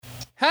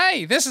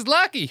Hey, this is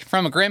Lucky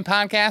from A Grim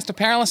Podcast, A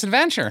Perilous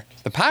Adventure.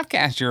 The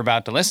podcast you're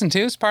about to listen to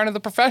is part of the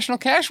Professional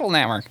Casual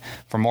Network.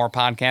 For more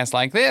podcasts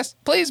like this,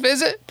 please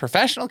visit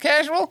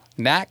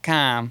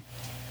professionalcasual.com.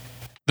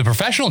 The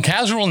Professional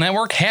Casual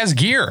Network has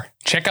gear.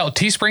 Check out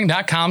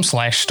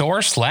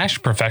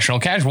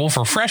teespring.com/store/professionalcasual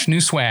for fresh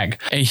new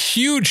swag. A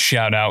huge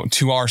shout out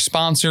to our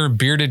sponsor,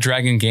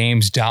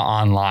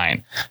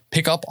 BeardedDragonGames.online.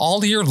 Pick up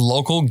all your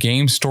local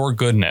game store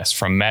goodness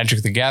from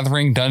Magic the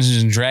Gathering,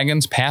 Dungeons &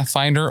 Dragons,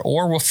 Pathfinder,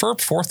 or WFRP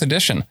 4th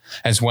Edition,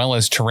 as well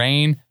as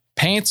terrain,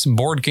 paints,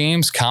 board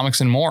games, comics,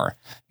 and more.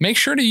 Make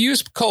sure to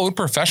use code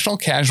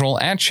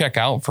ProfessionalCasual at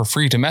checkout for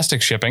free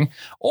domestic shipping,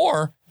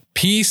 or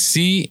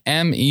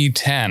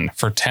PCME10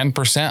 for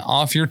 10%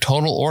 off your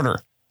total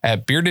order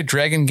at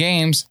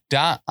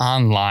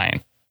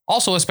BeardedDragonGames.online.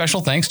 Also, a special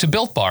thanks to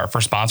Built Bar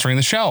for sponsoring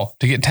the show.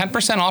 To get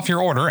 10% off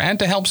your order and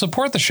to help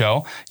support the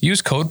show,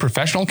 use code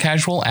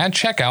ProfessionalCasual at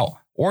checkout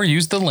or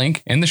use the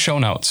link in the show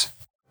notes.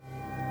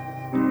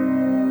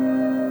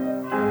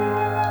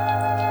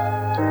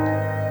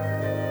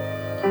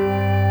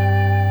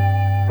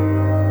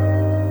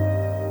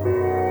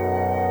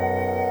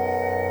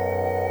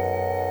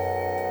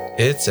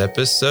 It's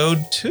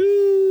episode 2.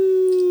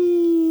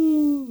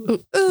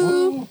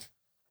 Ooh.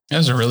 That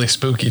was really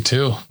spooky,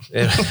 too.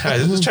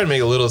 I was trying to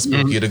make it a little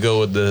spooky to go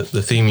with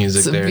the theme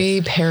music there.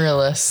 Be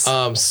perilous.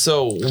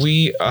 So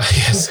we,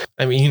 yes,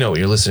 I mean, you know what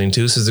you're listening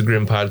to. This is the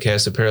Grim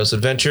Podcast, A Perilous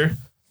Adventure,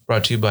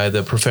 brought to you by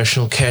the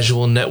Professional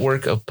Casual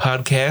Network of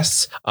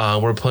Podcasts.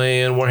 We're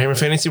playing Warhammer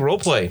Fantasy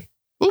Roleplay.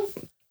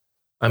 Whoop.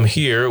 I'm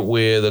here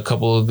with a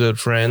couple of good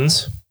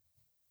friends,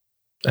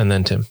 and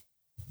then Tim.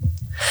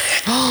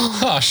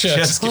 Oh shit!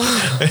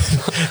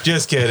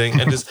 Just kidding.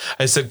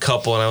 I said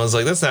couple, and I was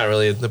like, that's not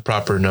really the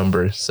proper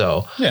number.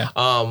 So yeah.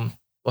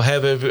 We'll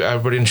have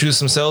everybody introduce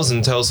themselves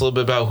and tell us a little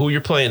bit about who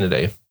you're playing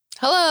today.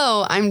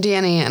 Hello, I'm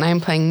Danny, and I'm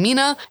playing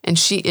Mina, and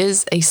she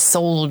is a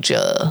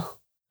soldier.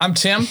 I'm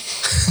Tim.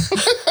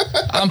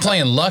 I'm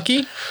playing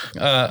Lucky,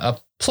 a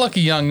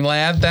plucky young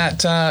lad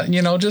that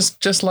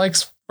just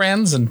likes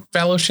friends and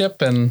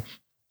fellowship and.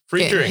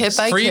 Free drinks. Hit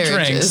by free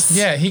carriages. drinks.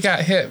 Yeah, he got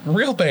hit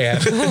real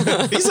bad.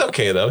 He's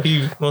okay, though.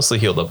 He mostly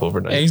healed up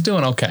overnight. Yeah, he's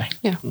doing okay.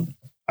 Yeah.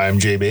 I'm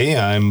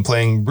JB. I'm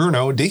playing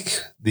Bruno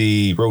Deke,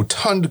 the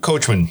rotund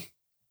coachman.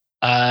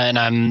 And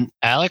I'm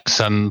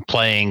Alex. I'm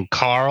playing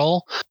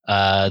Carl,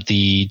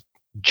 the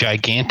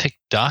gigantic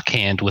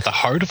dockhand with a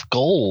heart of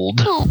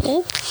gold.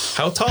 Oh.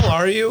 How tall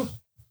are you?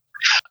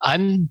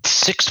 I'm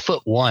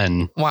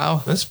 6'1".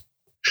 Wow. That's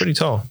pretty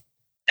tall.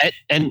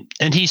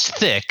 And he's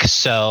thick,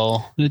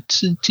 so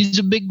he's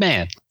a big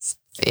man.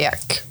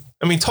 Thick.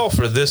 I mean, tall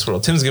for this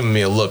world. Tim's giving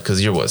me a look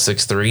because you're what,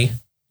 6'3"?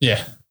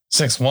 Yeah,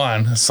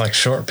 6'1". It's like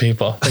short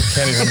people. They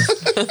can't even.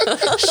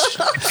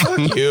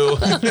 Fuck you.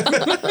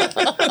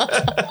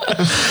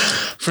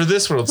 For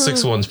this world,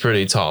 6'1"'s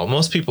pretty tall.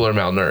 Most people are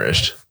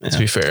malnourished. Let's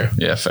be fair.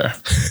 Yeah, fair.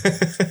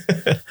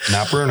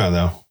 Not Bruno,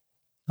 though.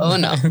 Oh,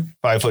 no.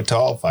 5 foot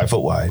tall, 5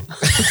 foot wide.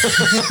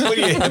 What are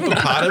you,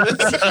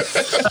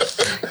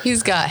 hippopotamus?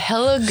 He's got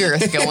hella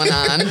girth going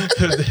on.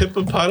 The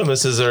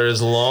hippopotamuses are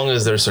as long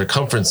as their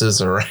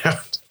circumferences are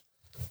around.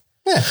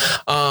 Yeah.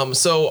 I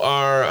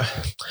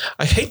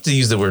hate to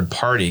use the word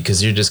party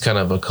because you're just kind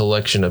of a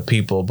collection of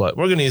people, but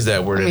we're going to use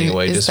that word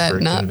anyway, is just that for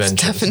not convention.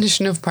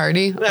 Definition of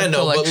party? I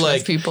know, but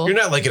like, people? You're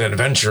not like an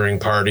adventuring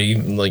party,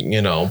 like,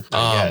 you know.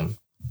 I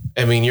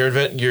mean,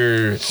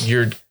 you're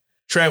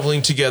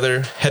traveling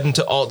together, heading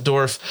to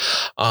Altdorf.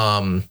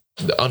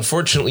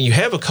 Unfortunately, you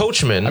have a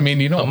coachman. I mean,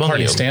 you know what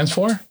party stands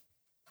for?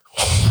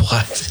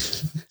 What?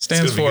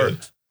 Stands for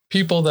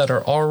people that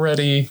are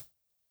already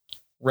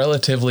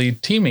relatively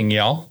teaming,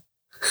 y'all.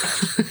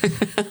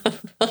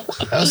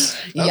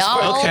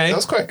 That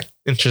was quick.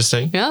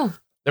 Interesting. Yeah.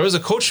 There was a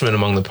coachman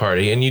among the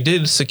party, and you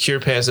did secure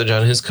passage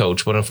on his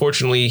coach, but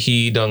unfortunately,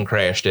 he done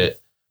crashed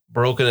it,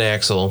 broke an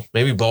axle,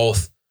 maybe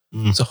both.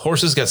 So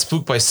horses got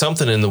spooked by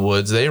something in the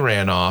woods. They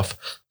ran off.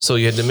 So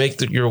you had to make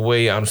your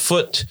way on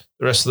foot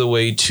the rest of the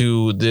way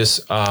to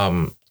this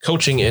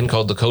coaching inn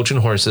called the Coach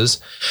and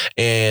Horses.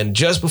 And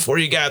just before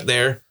you got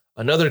there,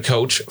 another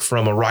coach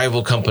from a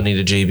rival company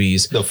to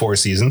JB's, The Four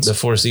Seasons. The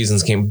Four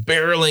Seasons, came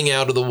barreling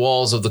out of the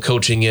walls of the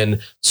coaching inn,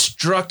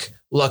 struck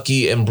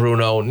Lucky and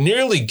Bruno,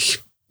 nearly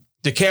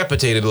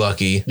decapitated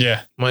Lucky.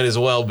 Yeah. Might as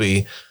well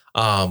be.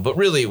 But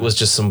really, it was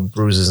just some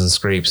bruises and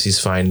scrapes. He's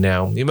fine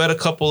now. You met a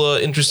couple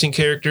of interesting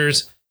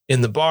characters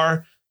in the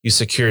bar. You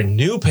secured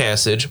new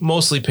passage,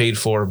 mostly paid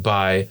for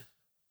by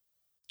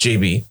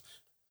JB.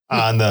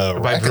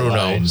 By Bruno.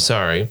 Line.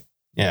 Sorry.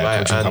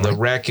 Yeah. On the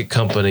racket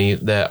company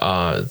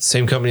that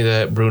same company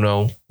that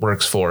Bruno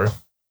works for.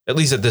 At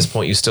least at this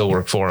point, you still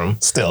work for him.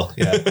 Still,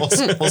 yeah.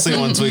 We'll see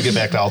once we get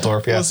back to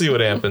Altdorf. Yeah. We'll see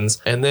what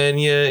happens. And then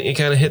you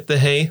kind of hit the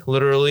hay,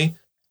 literally.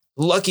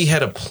 Lucky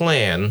had a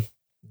plan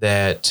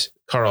that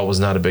Carl was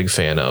not a big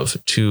fan of.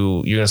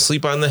 You're going to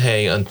sleep on the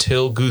hay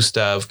until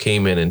Gustav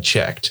came in and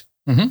checked.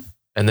 Mm-hmm.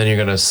 And then you're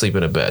going to sleep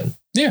in a bed.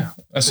 Yeah.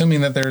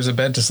 Assuming that there's a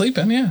bed to sleep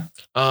in. Yeah.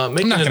 I'm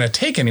not going to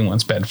take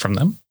anyone's bed from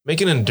them.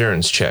 Make an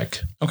endurance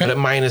check. Okay. But at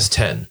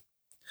 -10.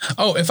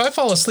 Oh, if I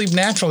fall asleep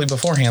naturally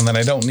beforehand, then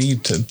I don't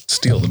need to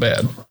steal the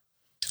bed.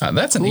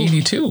 That's an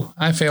 82.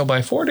 I fail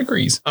by 4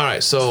 degrees. All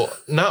right. So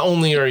not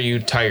only are you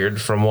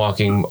tired from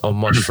walking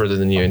much further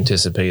than you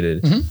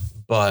anticipated,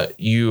 but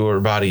your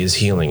body is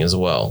healing as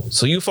well.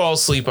 So you fall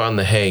asleep on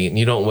the hay and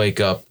you don't wake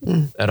up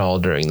at all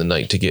during the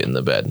night to get in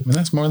the bed. And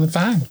that's more than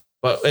fine.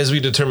 But as we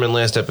determined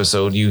last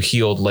episode, you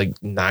healed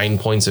like 9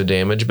 points of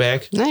damage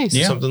back. Nice.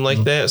 Yeah. Something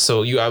like that.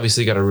 So you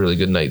obviously got a really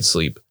good night's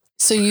sleep.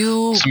 So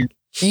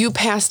you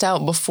passed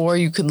out before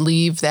you could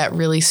leave that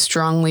really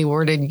strongly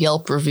worded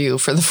Yelp review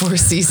for the 4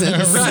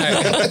 seasons.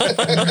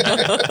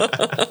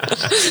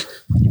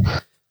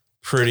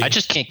 Pretty. I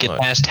just can't get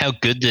past how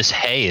good this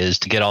hay is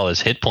to get all his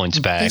hit points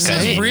back. It's I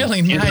mean,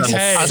 really nice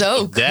hay.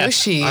 So That-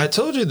 cushy. I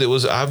told you that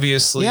was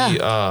obviously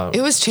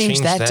It was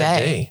changed that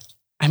day.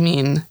 I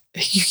mean,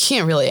 you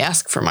can't really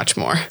ask for much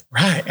more.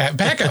 Right.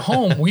 Back at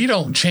home, we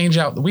don't change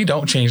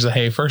the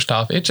hay first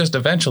off. It just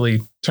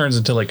eventually turns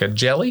into like a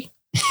jelly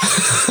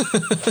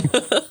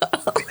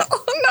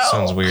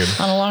Sounds weird.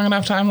 on a long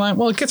enough timeline.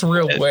 Well, it gets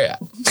real wet.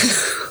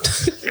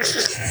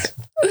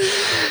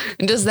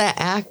 And does that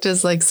act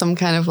as like some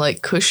kind of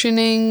like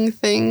cushioning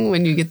thing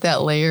when you get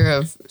that layer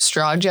of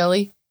straw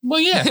jelly? Well,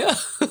 yeah.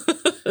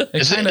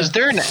 Is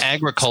there an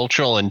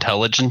agricultural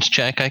intelligence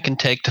check I can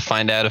take to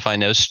find out if I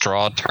know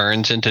straw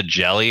turns into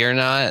jelly or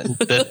not?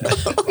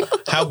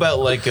 How about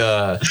like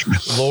a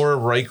Laura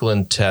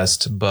Reichland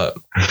test, but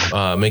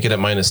make it at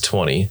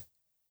 -20?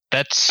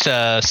 That's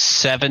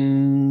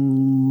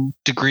 7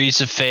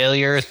 degrees of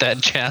failure at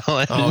that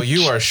challenge. Oh,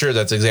 you are sure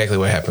that's exactly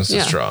what happens to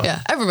straw?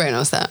 Yeah, everybody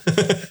knows that.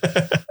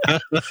 I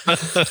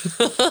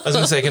was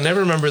gonna say I can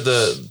never remember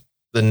the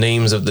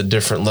names of the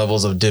different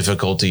levels of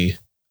difficulty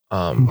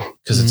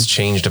because it's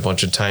changed a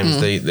bunch of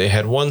times. They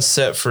had one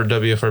set for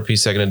WFRP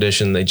 2nd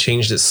edition. They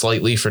changed it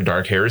slightly for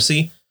Dark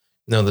Heresy.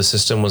 No, the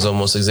system was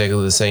almost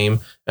exactly the same,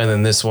 and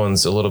then this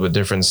one's a little bit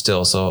different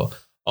still. So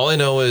all I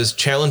know is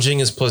challenging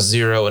is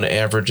 +0 and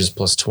average is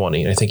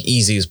 +20. And I think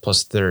easy is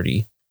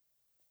 +30.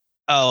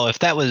 Oh, if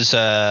that was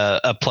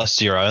a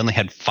 +0, I only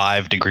had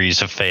 5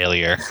 degrees of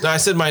failure. No, I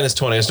said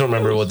 -20. I just don't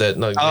remember what that.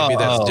 Like, maybe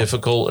that's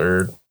difficult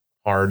or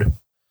hard.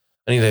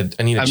 I need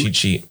a cheat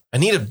sheet. I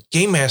need a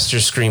Game Master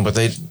screen, but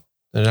they're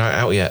not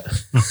out yet.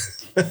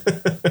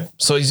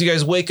 So as you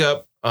guys wake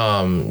up,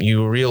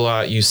 you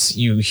realize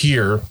you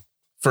hear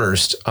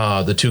first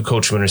the 2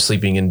 coachmen are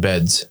sleeping in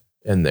beds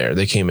in there.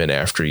 They came in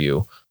after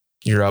you.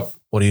 You're up.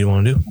 What do you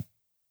want to do?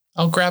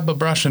 I'll grab a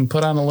brush and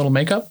put on a little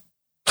makeup.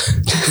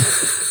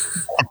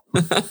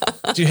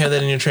 Do you have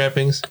that in your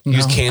trappings? No.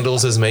 Use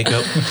candles as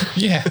makeup?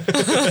 Yeah.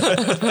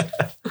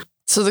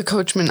 So the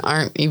coachmen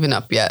aren't even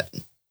up yet.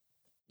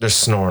 They're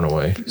snoring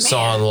away.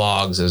 Sawing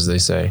logs, as they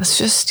say. Let's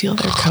just steal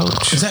their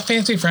coach. Is that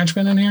fancy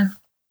Frenchman in here?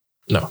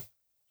 No.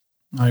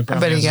 Oh, he I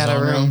probably bet he has got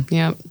his a own room.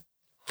 Yep.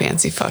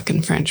 Fancy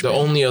fucking French. The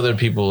only other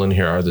people in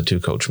here are the 2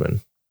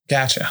 coachmen.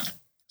 Gotcha.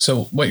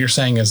 So what you're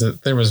saying is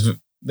that there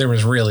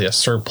was really a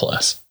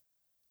surplus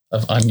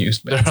of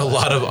unused There beds. are a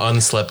lot of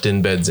unslept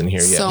in beds in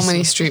here. Yes. So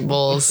many street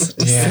bulls.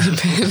 Yeah.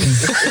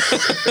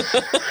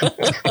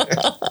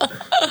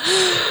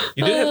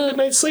 You did have a good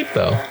night's sleep,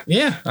 though.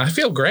 Yeah, I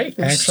feel great.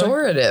 Actually.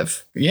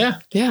 Restorative. Yeah.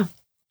 Yeah.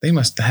 They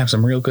must have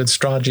some real good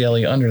straw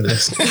jelly under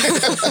this.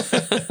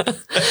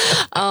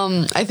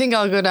 I think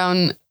I'll go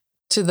down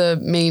to the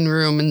main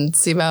room and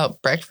see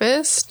about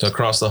breakfast. To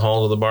across the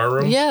hall to the bar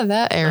room. Yeah,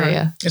 that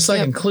area. It's like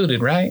Yep.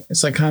 included, right?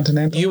 It's like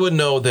continental. You would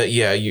know that.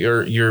 Yeah,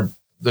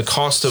 the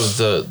cost of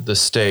the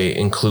stay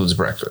includes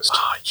breakfast.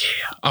 Oh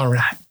yeah. All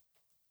right.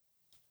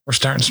 We're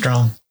starting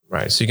strong.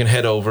 Right. So you can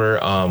head over.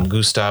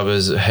 Gustav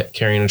is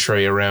carrying a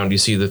tray around. You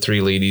see the 3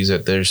 ladies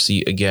at their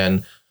seat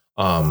again.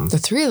 The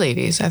 3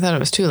 ladies. I thought it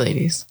was 2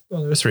 ladies.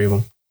 Well, there's 3 of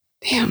them.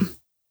 Damn.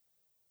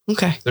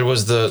 Okay. There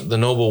was the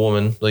noble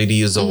woman,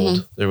 Lady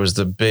Isolde. There was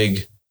the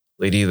big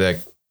lady that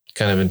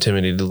kind of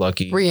intimidated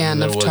Lucky.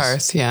 Brienne And of there was-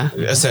 Tarth. Yeah.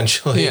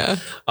 Essentially. Yeah.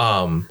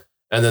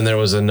 And then there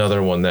was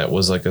another one that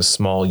was like a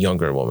small,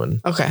 younger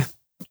woman. Okay.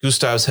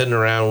 Gustav's heading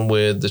around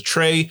with the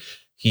tray.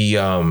 He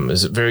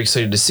is very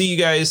excited to see you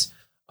guys.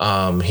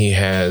 He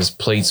has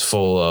plates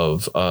full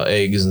of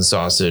eggs and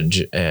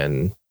sausage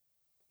and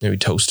maybe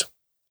toast.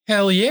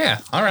 Hell yeah.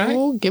 All right.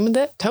 Oh, give me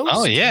that toast.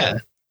 Oh, yeah.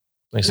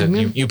 Like I said,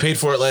 Mhm. you paid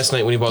for it last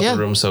night when you bought Yeah. the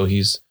room, so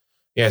he's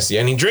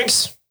any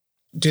drinks?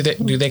 Do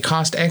they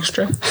cost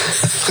extra?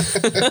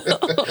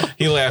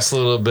 He laughs a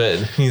little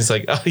bit. He's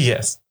like, oh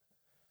yes.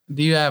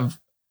 Do you have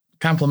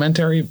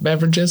complimentary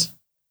beverages?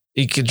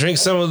 He could drink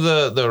some of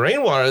the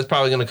rainwater that's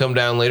probably going to come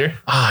down later.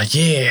 Ah,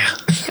 yeah.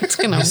 It's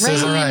going to He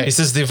says, rain. he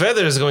says the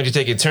weather is going to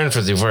take a turn for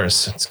the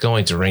worse. It's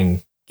going to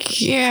rain.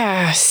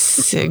 Yeah.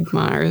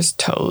 Sigmar's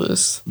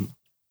toes.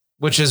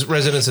 Which is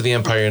residents of the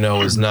Empire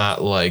know is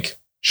not like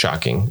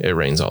shocking. It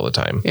rains all the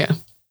time.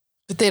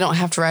 But they don't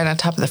have to ride on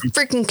top of the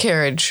freaking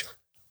carriage.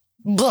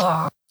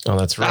 Blah. Oh,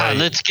 that's right.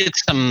 Let's get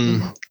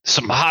some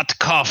hot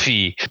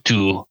coffee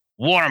to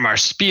warm our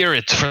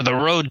spirits for the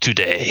road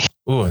today.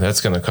 Ooh,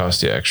 that's going to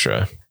cost you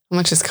extra. How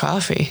much is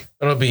coffee?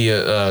 It'll be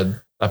a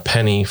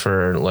penny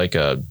for like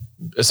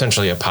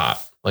essentially a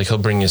pot. Like he'll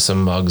bring you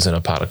some mugs and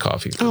a pot of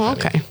coffee. for Oh,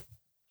 the penny. okay.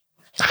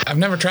 I've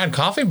never tried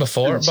coffee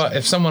before, but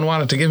if someone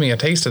wanted to give me a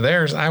taste of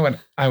theirs, I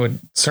would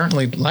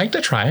certainly like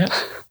to try it.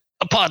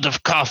 A pot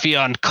of coffee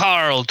on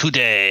Carl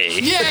today.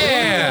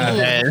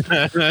 Yeah.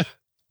 That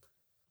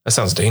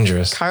sounds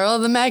dangerous. Carl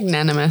the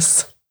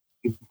Magnanimous.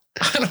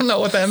 I don't know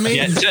what that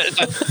means.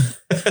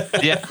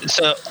 Yeah.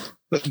 So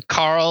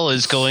Carl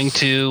is going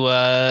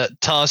to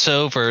toss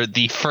over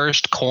the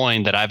first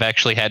coin that I've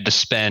actually had to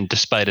spend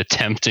despite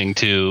attempting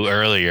to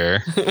earlier.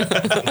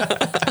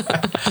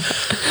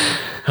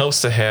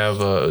 Helps to have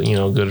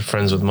good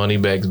friends with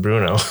Moneybags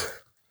Bruno.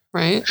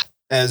 Right?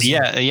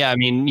 Yeah. I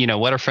mean,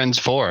 what are friends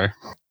for?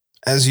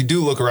 As you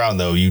do look around,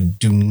 though, you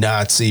do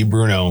not see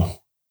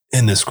Bruno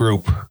in this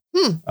group.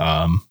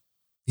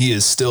 He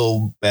is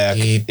still back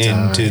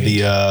into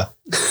the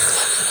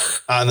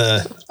on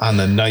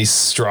the nice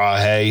straw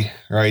hay,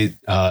 right?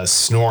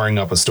 Snoring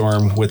up a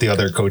storm with the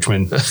other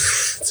coachman.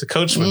 It's a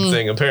coachman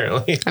thing,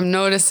 apparently. I'm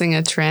noticing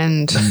a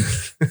trend.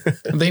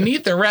 They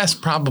need the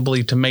rest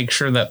probably to make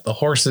sure that the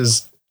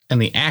horses and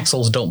the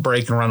axles don't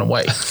break and run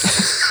away.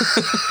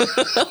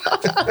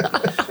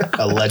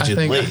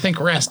 Allegedly. I think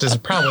rest is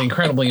probably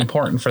incredibly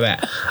important for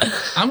that.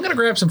 I'm going to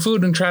grab some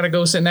food and try to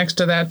go sit next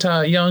to that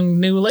young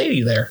new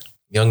lady there.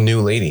 Young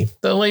new lady.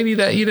 The lady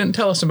that you didn't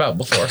tell us about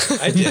before.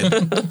 I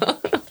did.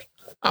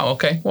 Oh,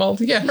 okay. Well,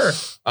 yeah, her.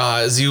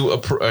 As you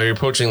are you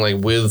approaching like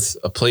with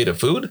a plate of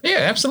food? Yeah,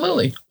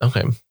 absolutely.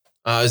 Okay.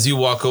 As you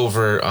walk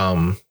over,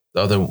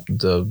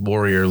 the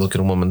warrior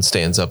looking woman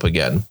stands up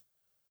again.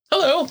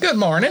 Hello. Good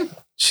morning.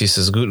 She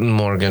says, "Guten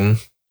Morgen."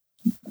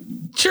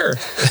 Sure.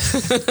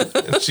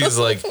 And she's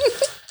like,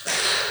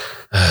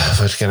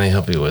 "What can I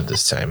help you with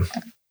this time?"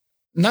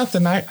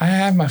 Nothing. I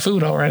have my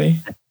food already.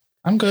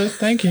 I'm good.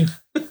 Thank you.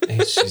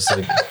 And she's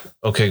like,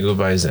 "Okay,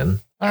 goodbye, Zen."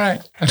 All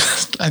right.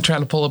 I try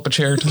to pull up a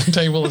chair to the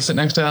table to sit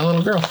next to that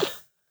little girl.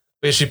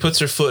 Yeah, she puts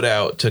her foot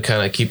out to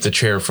kind of keep the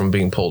chair from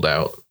being pulled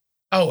out.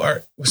 Oh,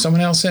 was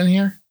someone else in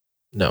here?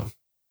 No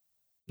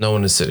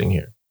one is sitting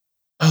here.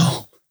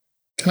 Oh,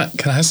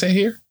 can I sit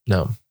here?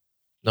 No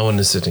one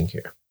is sitting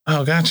here.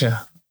 Oh,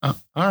 gotcha. All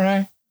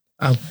right.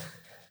 I'll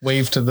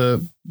wave to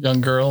the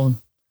young girl. And,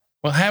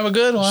 well, have a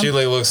good one. She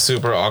like looks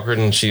super awkward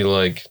and she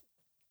like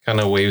kind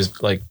of waves,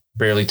 like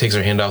barely takes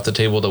her hand off the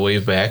table to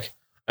wave back.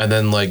 And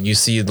then like you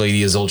see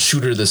Lady Isolde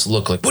shoot her this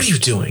look like, "What are you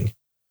doing?"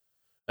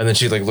 And then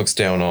she like looks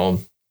down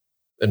all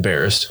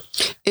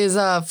embarrassed. Is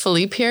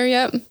Philippe here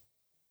yet?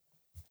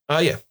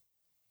 Yeah.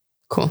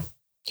 Cool.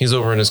 He's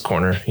over in his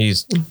corner.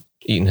 He's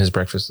eating his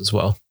breakfast as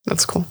well.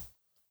 That's cool.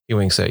 He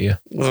winks at you.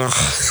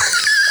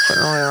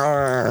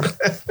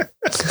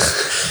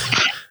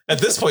 At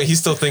this point, he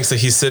still thinks that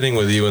he's sitting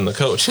with you and the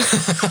coach.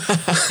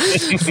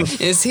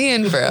 Is he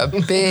in for a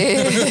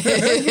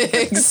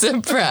big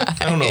surprise?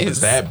 I don't know if it's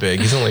that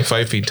big. He's only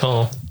 5 feet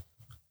tall.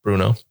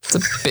 Bruno. It's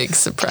a big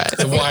surprise.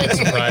 a wide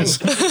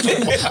surprise.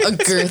 A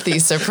girthy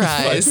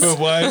surprise. 5 foot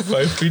wide,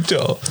 5 feet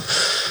tall.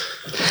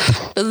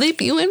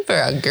 Philippe, you in for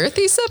a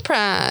girthy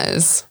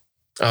surprise.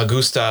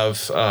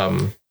 Gustav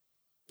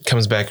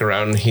comes back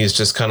around and he's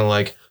just kind of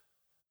like,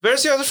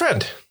 "Where's your other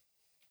friend?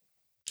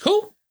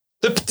 Who?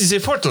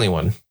 The portly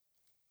one."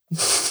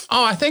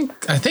 Oh, I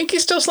think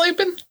he's still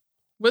sleeping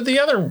with the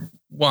other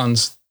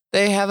ones.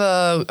 They have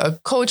a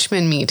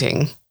coachman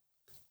meeting.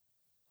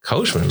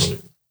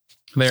 Coachman.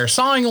 They're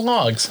sawing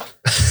logs.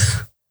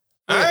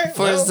 All right,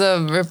 For well,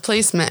 the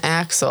replacement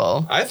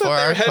axle. I for thought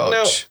they our were heading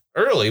coach.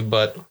 out early,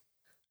 but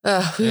We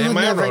Hey, will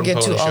my never road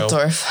get to pony show.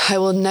 Altdorf. I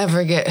will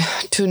never get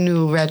to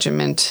New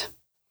Regiment.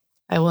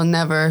 I will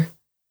never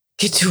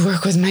get to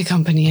work with my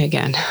company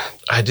again.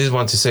 I did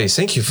want to say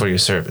thank you for your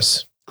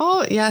service.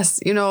 Oh, yes.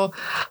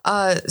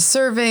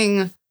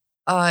 Serving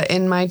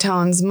in my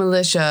town's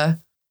militia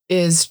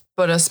is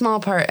but a small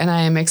part, and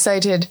I am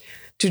excited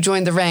to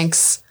join the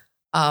ranks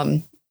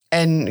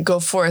and go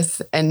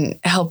forth and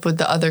help with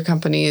the other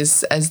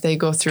companies as they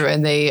go through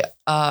and they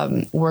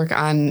work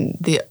on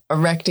the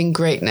erecting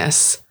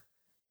greatness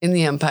in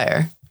the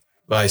Empire.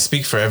 I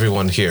speak for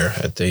everyone here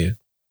at the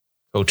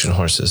Coach and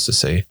Horses to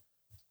say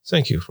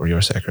thank you for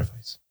your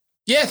sacrifice.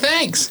 Yeah,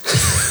 thanks.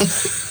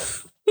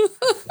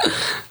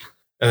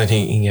 And then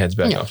he heads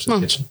back Yeah, off to the well.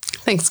 kitchen.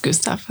 Thanks,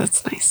 Gustav.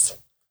 That's nice.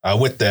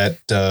 With that,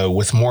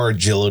 with more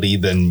agility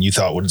than you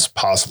thought was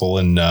possible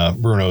in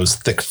Bruno's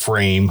thick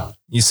frame,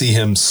 you see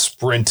him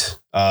sprint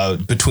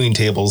between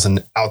tables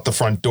and out the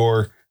front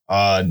door,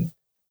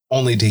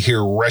 only to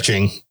hear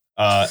retching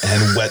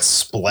and wet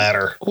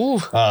splatter Ooh,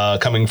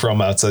 coming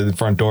from outside the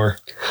front door.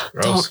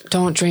 Gross.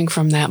 don't drink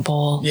from that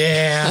bowl.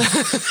 Yeah.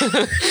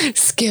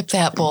 Skip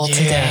that bowl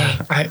Yeah.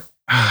 today.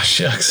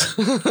 Shucks.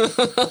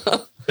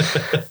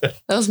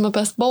 That was my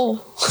best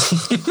bowl.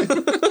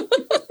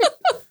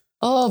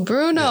 Oh,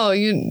 Bruno,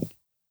 you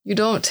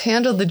don't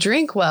handle the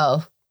drink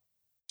well.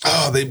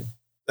 Oh,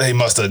 they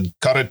must have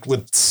cut it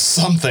with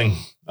something.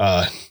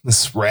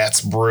 This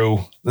rat's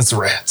brew. This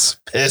rat's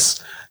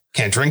piss.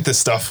 Can't drink this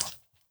stuff.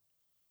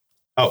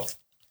 Oh,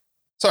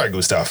 sorry,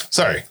 Gustav.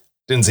 Sorry.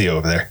 Didn't see you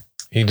over there.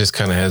 He just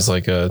kind of has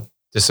like a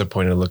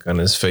disappointed look on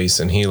his face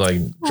and he like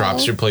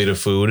drops Aw. your plate of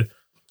food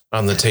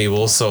on the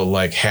table, so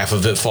like half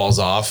of it falls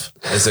off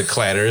as it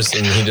clatters,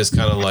 and he just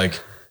kind of like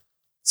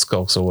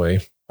skulks away.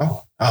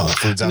 Oh, the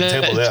food's on the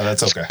table. Yeah,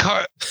 that's okay.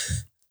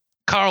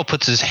 Carl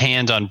puts his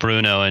hand on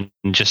Bruno and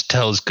just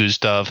tells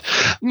Gustav,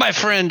 "My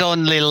friend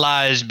only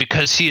lies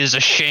because he is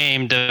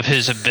ashamed of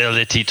his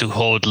ability to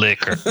hold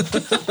liquor."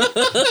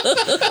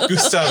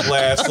 Gustav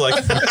laughs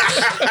like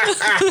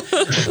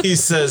he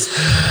says,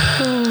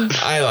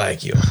 "I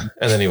like you,"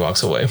 and then he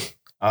walks away.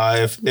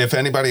 If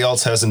anybody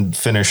else hasn't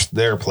finished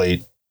their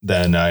plate,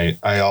 then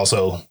I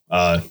also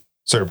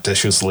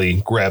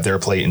surreptitiously grab their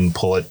plate and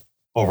pull it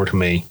over to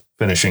me,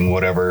 finishing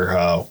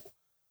whatever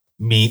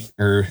meat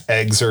or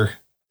eggs or.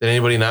 Did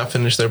anybody not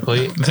finish their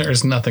plate?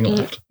 There's nothing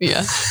left.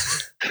 Yeah.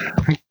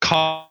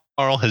 Carl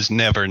has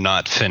never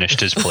not finished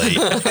his plate.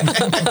 All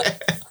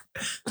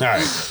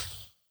right.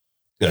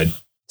 Good.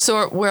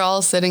 So we're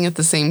all sitting at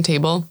the same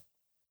table.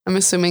 I'm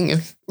assuming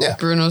if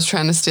Bruno's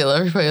trying to steal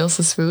everybody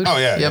else's food. Oh,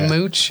 yeah. Yeah,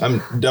 mooch.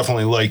 I'm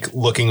definitely like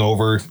looking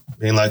over,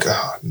 being like,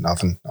 oh,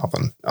 nothing.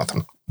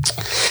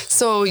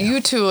 So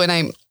you two,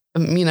 and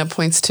Mina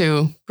points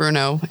to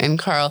Bruno and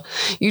Carl,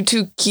 you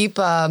two keep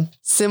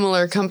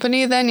similar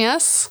company then,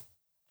 yes?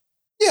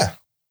 Yeah.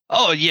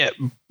 Oh, yeah.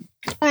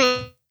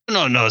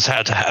 Bruno knows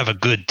how to have a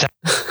good time.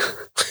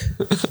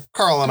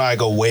 Carl and I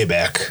go way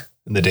back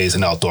in the days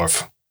in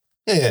Altdorf.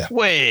 Yeah.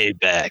 Way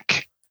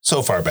back.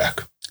 So far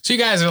back. So you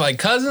guys are like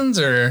cousins,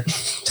 or?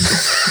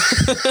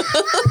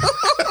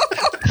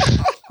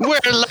 We're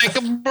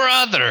like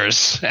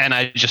brothers. And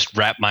I just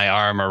wrap my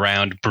arm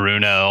around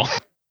Bruno.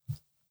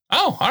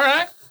 Oh, all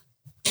right.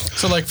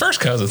 So like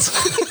first cousins.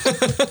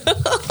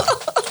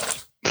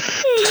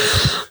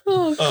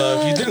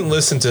 If you didn't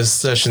listen to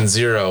session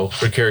 0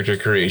 for character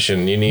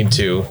creation, you need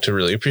to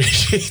really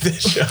appreciate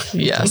this show.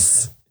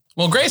 Yes.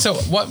 Well, great. So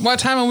what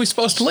time are we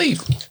supposed to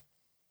leave?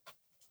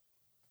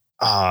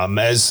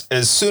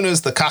 As soon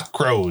as the cock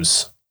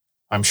crows,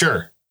 I'm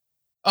sure.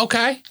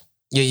 Okay.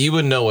 Yeah, you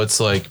would know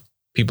it's like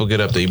people get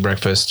up to eat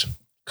breakfast.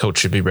 Coach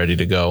should be ready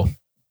to go.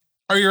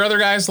 Are your other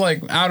guys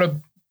like out of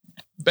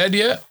bed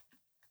yet?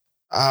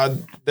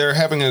 They're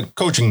having a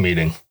coaching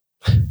meeting.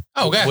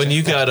 Oh, gotcha. When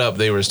you got up,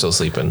 they were still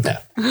sleeping. Yeah.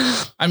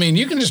 I mean,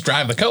 you can just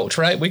drive the coach,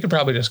 right? We could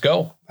probably just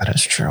go. That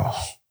is true.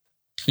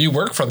 You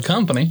work for the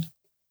company.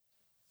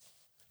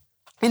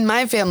 In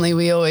my family,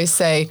 we always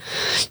say,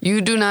 you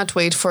do not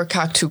wait for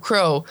cock to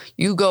crow.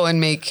 You go and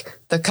make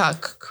the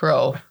cock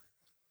crow.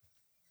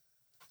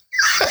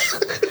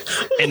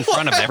 In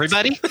front of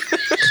everybody?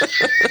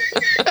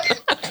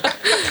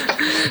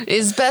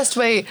 Is best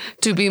way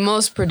to be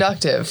most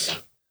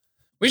productive.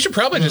 We should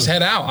probably just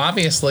head out.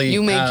 Obviously,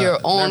 You make your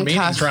own their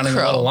meeting's cock running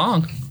crow. a little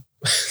long.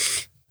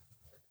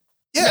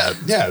 Yeah,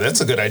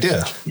 that's a good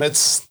idea.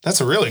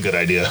 That's a really good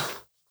idea.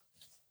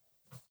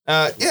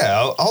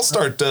 I'll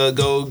start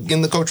go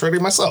getting the coach ready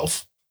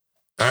myself.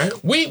 All right.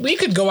 We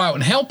could go out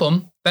and help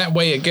them. That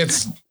way it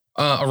gets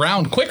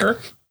around quicker.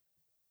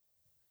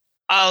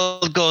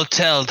 I'll go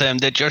tell them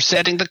that you're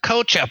setting the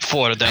coach up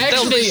for them.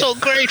 They'll Actually, be so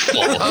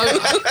grateful.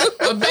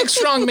 A big,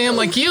 strong man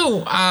like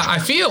you, I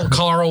feel,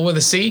 Carl with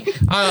a C,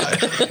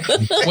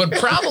 would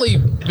probably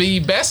be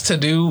best to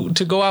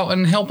go out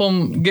and help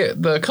them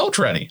get the coach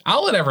ready.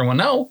 I'll let everyone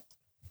know.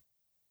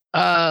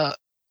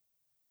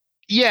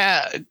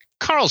 Yeah,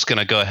 Carl's going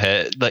to go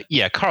ahead. But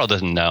yeah, Carl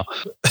doesn't know.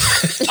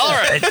 All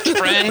right,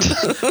 friend.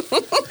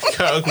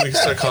 Carl, we can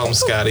start calling him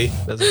Scotty.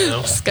 Doesn't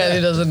know. Scotty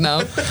doesn't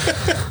know.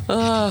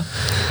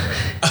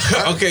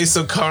 Okay,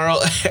 so Carl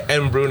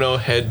and Bruno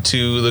head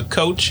to the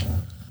coach,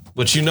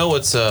 which you know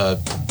it's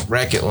a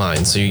racket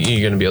line, so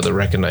you're going to be able to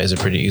recognize it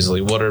pretty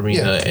easily. What are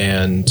Mina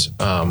and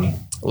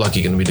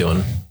Lucky going to be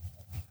doing?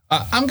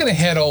 I'm going to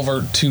head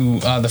over to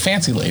the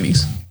fancy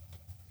ladies.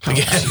 Oh,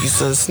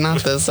 Jesus,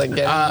 not this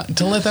again.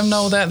 To let them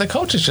know that the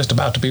coach is just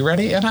about to be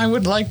ready, and I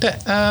would like to,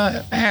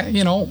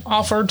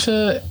 offer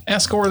to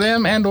escort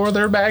them and or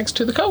their bags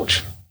to the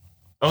coach.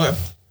 Okay.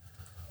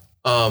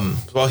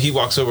 While he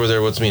walks over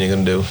there, what's Mina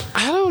gonna do?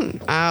 I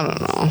don't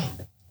know.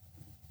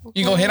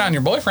 You go hit on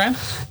your boyfriend.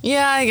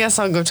 Yeah, I guess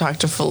I'll go talk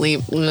to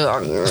Philippe.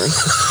 Or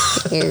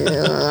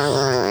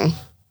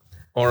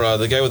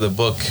the guy with the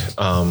book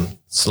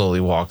slowly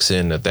walks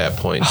in at that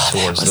point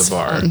towards the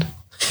bar. Fun.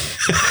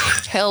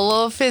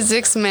 Hello,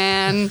 physics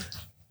man.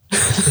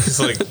 He's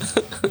like,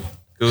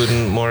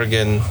 Guten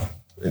Morgen,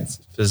 it's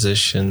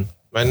physician.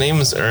 My name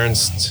is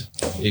Ernst.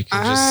 You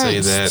can just say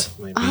that.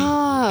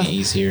 Might be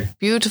easier.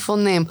 Beautiful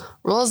name.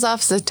 Rolls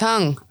off the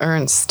tongue,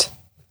 Ernst.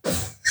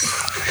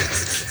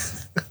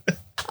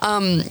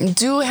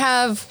 Do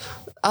have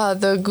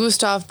the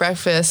Gustav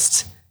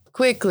breakfast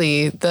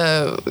quickly.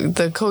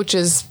 The coach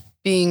is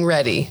being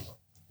ready.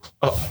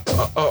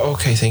 Oh,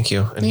 okay, thank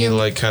you. And he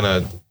like kind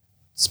of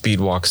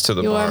speed walks to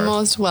the You bar. are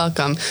most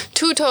welcome.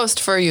 2 toast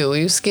for you,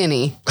 you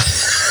skinny.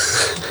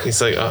 He's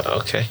like,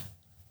 okay.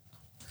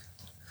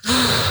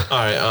 All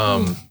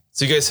right.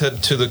 So you guys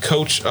head to the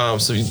coach.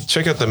 So you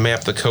check out the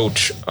map. The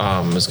coach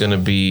is going to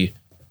be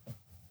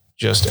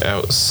just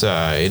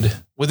outside,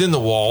 within the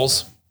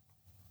walls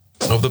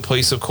of the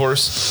place, of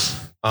course.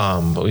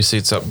 But we see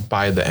it's up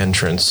by the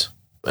entrance.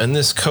 And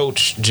this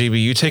coach,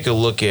 JB, you take a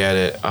look at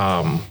it.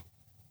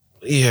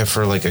 Yeah,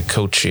 for like a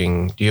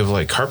coaching, do you have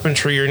like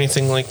carpentry or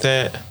anything like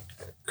that?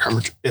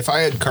 If I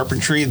had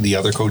carpentry, the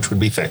other coach would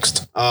be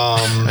fixed.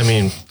 I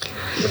mean,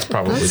 that's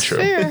probably true.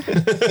 Fair.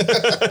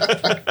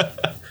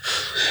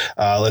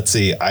 Let's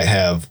see. I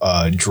have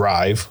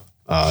drive.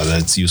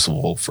 That's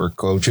useful for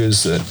coaches.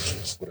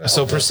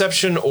 So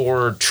perception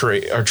or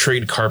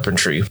trade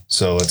carpentry.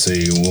 So let's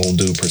see. We'll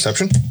do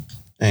perception,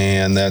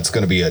 and that's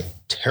going to be a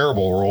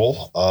terrible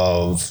roll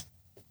of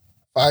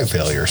 5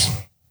 failures.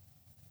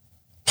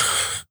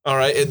 All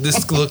right.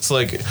 This looks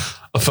like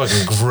a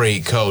fucking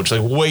great coach,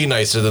 like way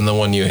nicer than the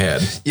one you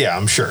had. Yeah,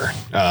 I'm sure.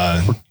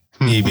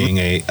 Me being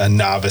a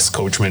novice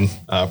coachman,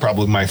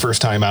 probably my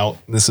first time out.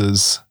 This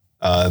is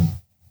the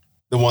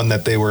one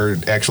that they were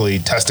actually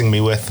testing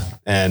me with,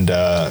 and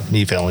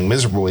me failing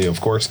miserably,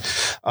 of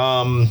course.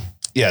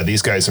 Yeah,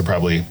 these guys are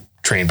probably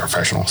trained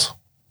professionals.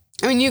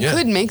 I mean, you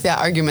could make that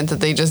argument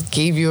that they just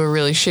gave you a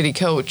really shitty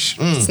coach.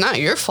 It's not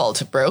your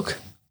fault it broke.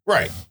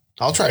 Right.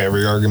 I'll try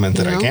every argument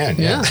that I can.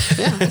 Yeah.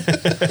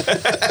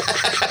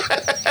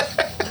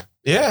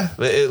 Yeah,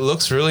 it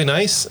looks really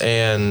nice,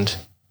 and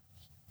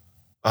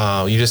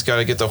you just got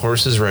to get the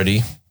horses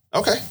ready.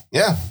 Okay.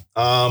 Yeah.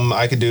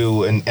 I could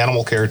do an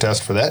animal care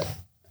test for that,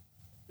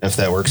 if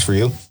that works for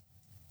you.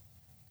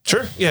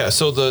 Sure. Yeah.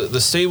 So the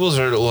stables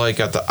are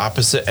like at the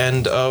opposite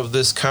end of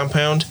this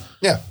compound.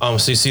 Yeah.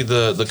 So you see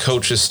the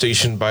coach is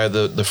stationed by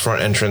the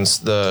front entrance.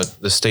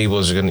 The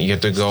stables are you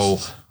have to go,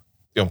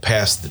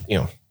 past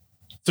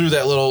through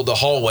that the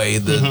hallway,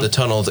 the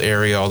tunneled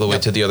area all the way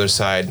to the other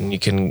side, and you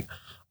can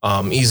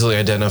easily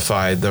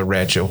identify the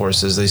ratchet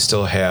horses. They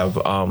still have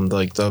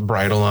like the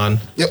bridle on.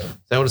 Yep. Is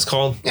that what it's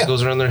called? Yeah. It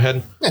goes around their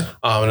head. Yeah.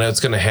 And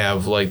it's going to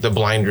have like the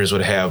blinders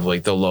would have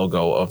like the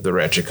logo of the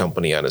Ratchet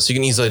Company on it. So you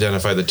can easily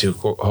identify the two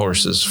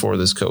horses for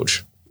this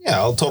coach. Yeah,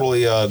 I'll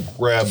totally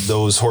grab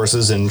those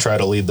horses and try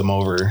to lead them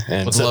over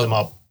and set them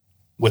up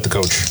with the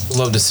coach.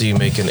 Love to see you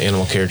make an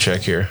animal care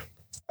check here.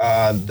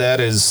 That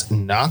is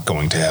not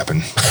going to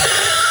happen.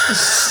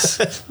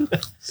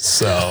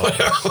 So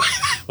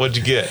What'd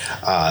you get?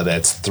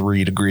 that's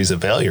 3 degrees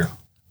of failure.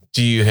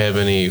 Do you have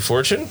any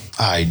fortune?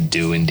 I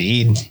do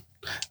indeed.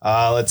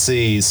 Let's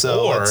see.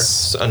 So Or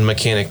a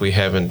mechanic we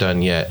haven't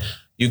done yet.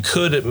 You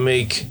could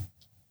make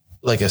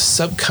like a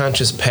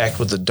subconscious pact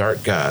with the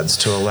dark gods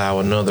to allow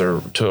a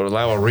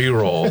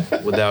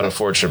reroll without a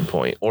fortune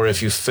point, or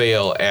if you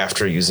fail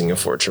after using a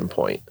fortune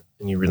point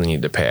and you really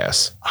need to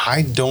pass.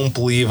 I don't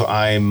believe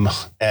I'm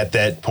at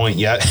that point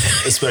yet,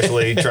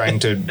 especially trying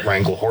to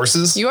wrangle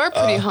horses. You are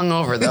pretty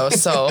hungover, though,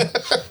 so.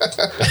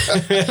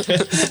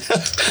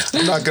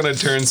 I'm not going to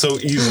turn so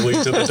easily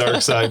to the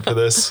dark side for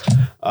this.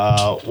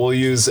 We'll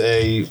use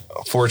a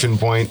fortune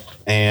point,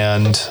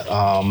 and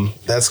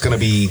that's going to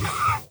be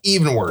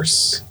even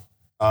worse.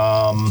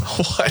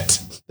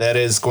 What? That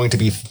is going to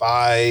be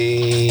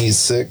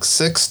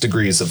 6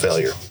 degrees of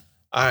failure.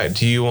 All right.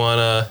 Do you want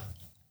to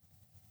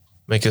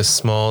make a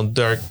small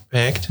dark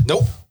pact?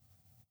 Nope.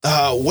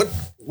 What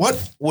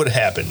would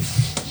happen?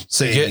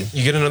 Say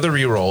You get another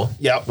reroll.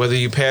 Yep. Whether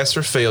you pass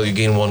or fail, you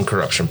gain 1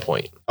 corruption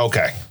point.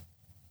 Okay.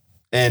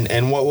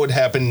 And what would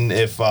happen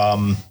if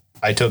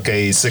I took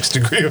a 6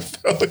 degree of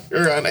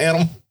failure on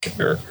animal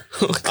care? You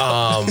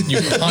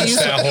punch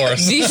that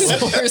horse. These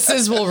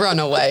horses will run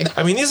away.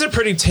 I mean, these are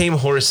pretty tame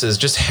horses.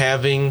 Just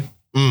having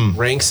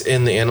ranks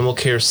in the animal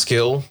care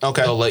skill,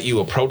 they'll let you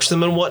approach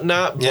them and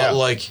whatnot. But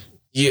I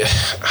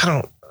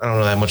don't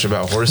know that much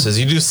about horses.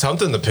 You do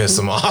something to piss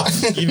them off.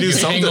 You do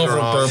something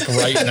wrong. Burp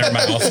right in their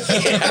mouth.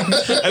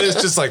 And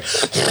it's just like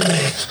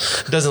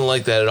doesn't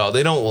like that at all.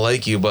 They don't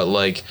like you, but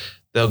like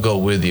they'll go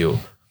with you.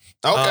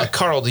 Okay.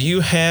 Carl, do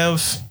you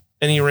have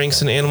any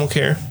ranks in animal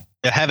care?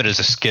 I have it as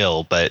a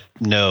skill, but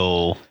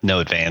no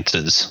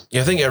advances.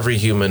 Yeah, I think every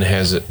human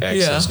has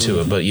access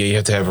to it, but you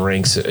have to have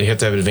ranks. You have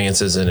to have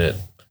advances in it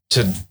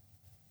to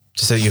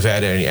say you've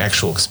had any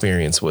actual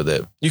experience with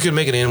it. You could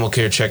make an animal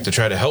care check to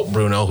try to help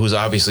Bruno, who's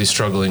obviously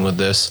struggling with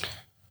this.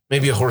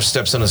 Maybe a horse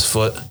steps on his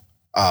foot.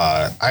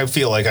 I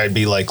feel like I'd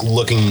be like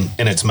looking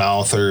in its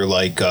mouth or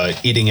like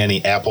eating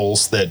any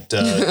apples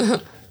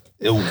that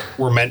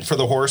were meant for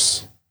the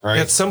horse. Right.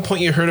 At some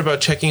point you heard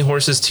about checking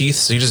horses' teeth,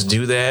 so you just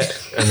do that,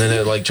 and then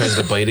it like tries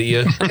to bite at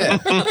you. Do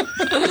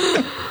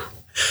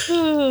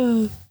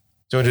you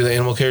want to do the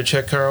animal care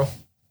check, Carl?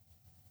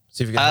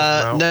 See if you can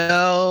help him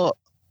out.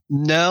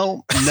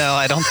 No,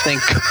 I don't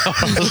think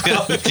Carl's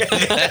gonna do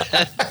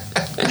that.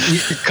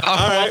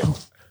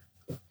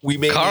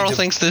 Carl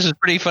thinks this is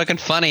pretty fucking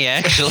funny,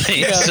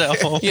 actually.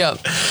 So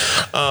Yep.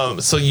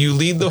 So you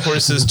lead the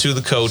horses to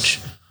the coach,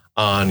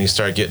 and you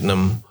start getting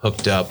them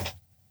hooked up.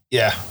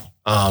 Yeah.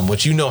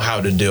 Which you know how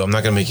to do. I'm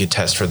not going to make you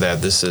test for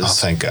that. This is,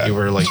 thank God. You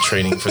were like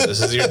training for this.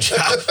 This is your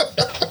job.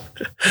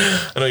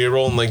 I know you're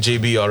rolling like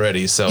JB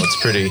already, so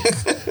it's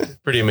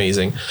pretty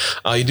amazing.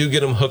 You do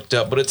get them hooked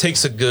up, but it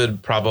takes a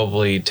good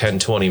probably 10,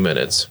 20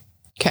 minutes.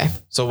 Okay.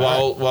 So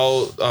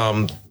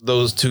while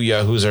those two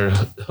yahoos are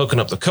hooking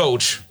up the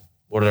coach,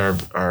 what are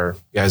our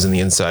guys on the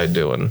inside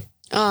doing?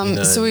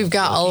 So we've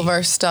got all of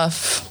our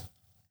stuff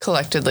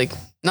collected, like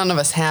none of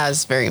us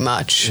has very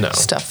much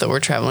stuff that we're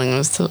traveling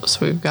with. So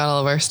we've got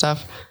all of our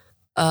stuff.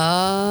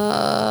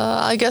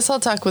 I guess I'll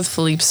talk with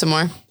Philippe some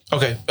more.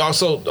 Okay.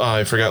 Also,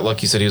 I forgot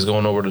Lucky said he was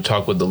going over to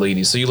talk with the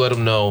ladies. So you let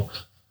him know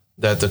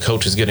that the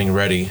coach is getting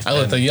ready. I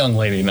let the young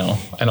lady know.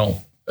 I don't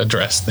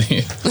address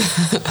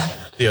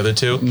the other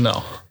two.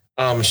 No.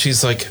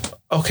 She's like,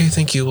 okay,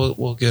 thank you.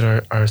 We'll get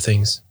our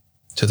things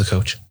to the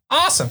coach.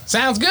 Awesome.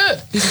 Sounds good.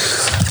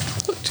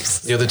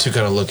 The other two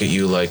kind of look at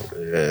you like,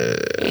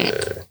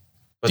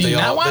 but they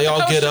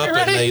all get up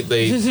and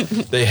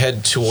they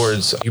head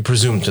towards, you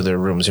presume, to their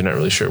rooms. You're not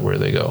really sure where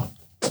they go.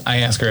 I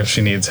ask her if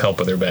she needs help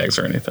with her bags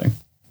or anything.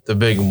 The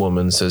big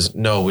woman says,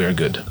 no, we are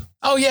good.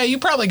 Oh, yeah, you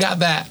probably got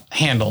that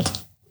handled.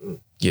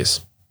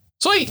 Yes.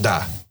 Sweet.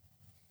 Da.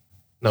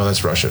 No,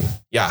 that's Russian.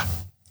 Yeah.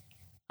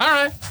 All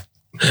right.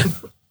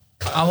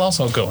 I'll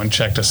also go and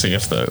check to see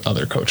if the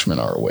other coachmen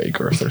are awake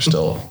or if they're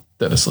still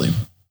dead asleep.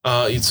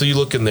 So you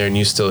look in there and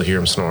you still hear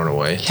them snoring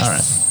away. Yes. All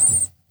right.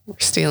 We're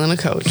stealing a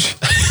coach.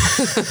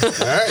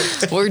 All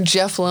right. We're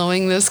Jeff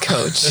Lowing this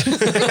coach.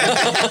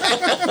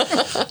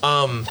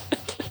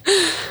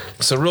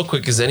 So real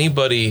quick, is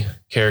anybody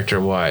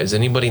character-wise,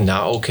 anybody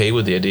not okay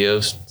with the idea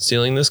of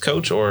stealing this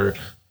coach, or?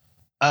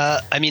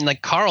 I mean,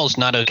 like, Carl's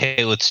not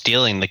okay with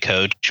stealing the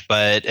coach,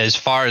 but as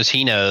far as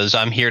he knows,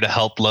 I'm here to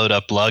help load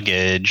up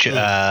luggage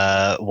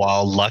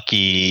while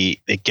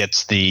Lucky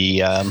gets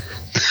the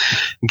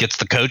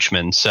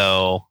coachman.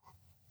 So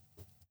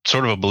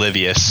sort of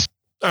oblivious.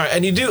 All right,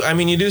 and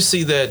you do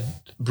see that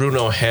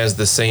Bruno has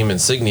the same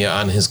insignia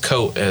on his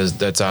coat as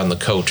that's on the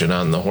coach and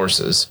on the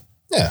horses.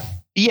 Yeah.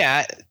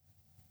 Yeah.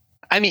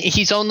 I mean,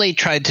 he's only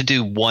tried to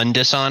do one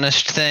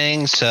dishonest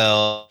thing,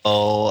 so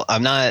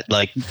I'm not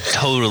like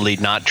totally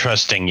not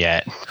trusting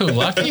yet. Who,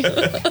 Lucky?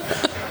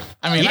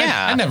 I mean,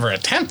 yeah. I never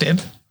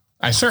attempted.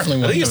 I certainly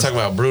wouldn't. I think he's talking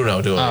about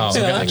Bruno doing it.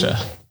 Gotcha.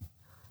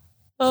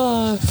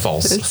 Oh,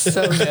 false. It's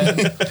so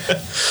good.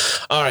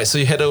 All right, so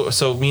you head over.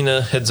 So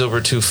Mina heads over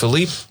to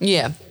Philippe.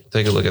 Yeah.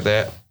 Take a look at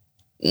that.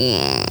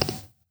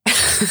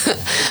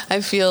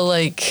 I feel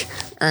like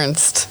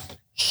Ernst.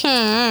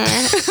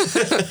 Trying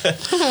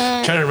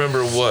to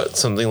remember what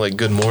something like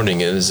good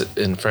morning is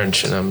in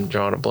French, and I'm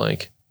drawing a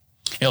blank.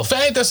 Il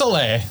fait du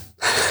soleil.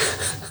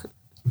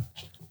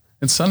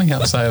 It's sunny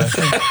outside, I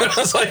think.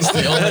 It's like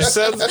the only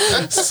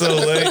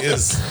soleil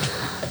is.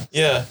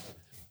 Yeah.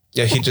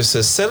 Yeah, he just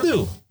says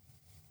salut.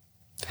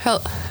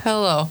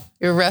 Hello.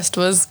 Your rest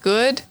was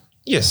good?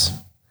 Yes.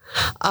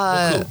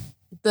 Cool.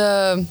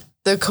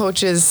 The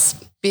coach is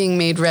being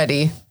made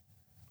ready.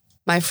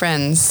 My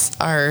friends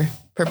are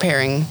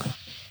preparing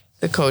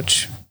the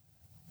coach,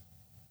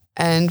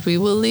 and we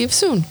will leave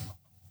soon.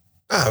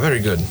 Ah, very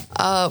good.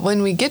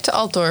 When we get to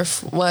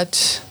Altdorf,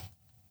 what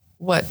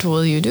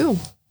will you do?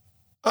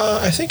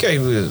 I think I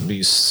will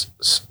be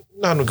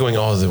not going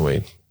all the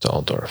way to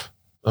Altdorf.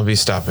 I'll be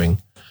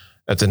stopping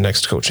at the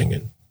next coaching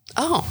inn.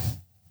 Oh,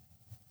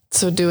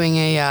 so doing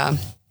a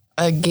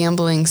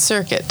gambling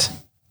circuit.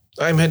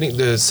 I'm heading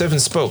to Seven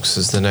Spokes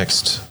is the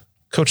next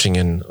coaching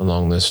inn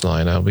along this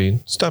line. I'll be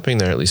stopping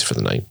there at least for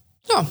the night.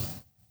 Oh.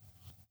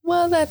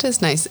 Well, that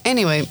is nice.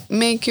 Anyway,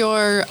 make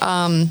your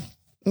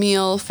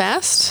meal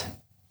fast,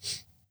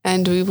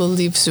 and we will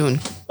leave soon.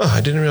 Oh,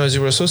 I didn't realize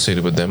you were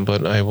associated with them,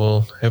 but I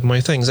will have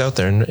my things out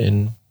there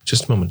in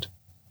just a moment.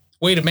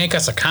 Way to make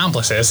us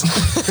accomplices.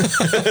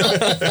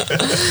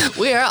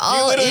 We are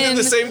all You literally did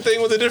the same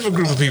thing with a different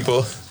group of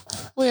people.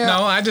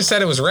 No, I just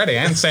said it was ready.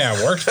 I didn't say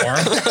I worked for them.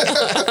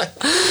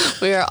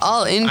 We are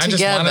all in together. I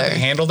just wanted to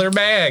handle their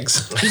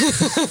bags.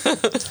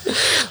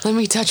 Let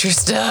me touch your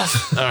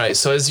stuff. All right.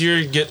 So as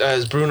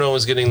Bruno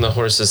is getting the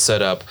horses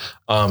set up,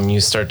 you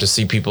start to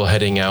see people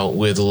heading out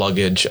with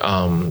luggage.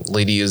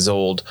 Lady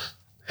Isolde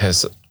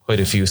has quite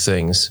a few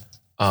things.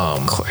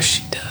 Of course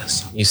she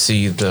does. You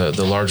see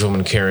the large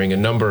woman carrying a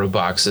number of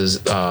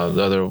boxes. The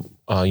other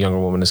younger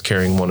woman is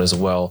carrying one as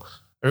well.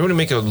 Everybody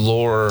make a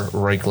lore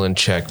Reichland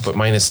check, but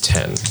minus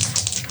 10.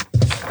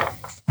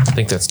 I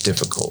think that's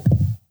difficult.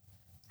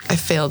 I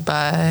failed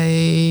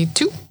by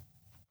 2.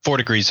 4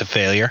 degrees of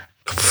failure.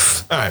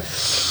 All right.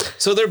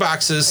 So they're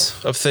boxes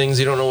of things.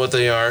 You don't know what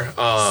they are.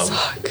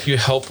 You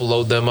help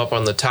load them up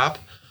on the top.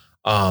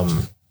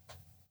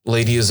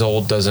 Lady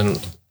Isolde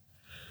doesn't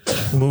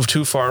move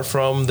too far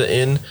from the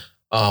inn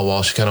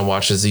while she kind of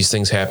watches these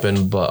things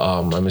happen. But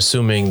I'm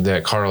assuming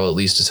that Carl at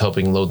least is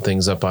helping load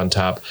things up on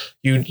top.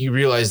 You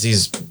realize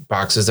these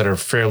boxes that are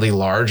fairly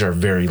large are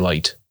very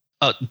light.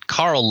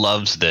 Carl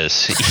loves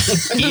this.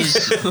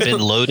 He's been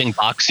loading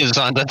boxes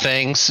onto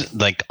things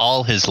like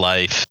all his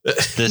life.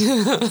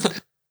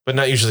 But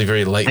not usually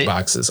very light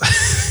boxes.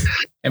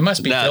 It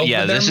must be filled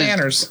with their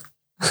manners.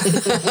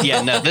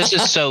 This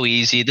is so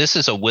easy. This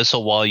is a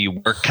whistle while you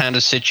work kind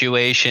of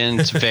situation.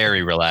 It's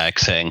very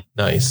relaxing.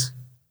 Nice.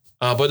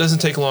 But it doesn't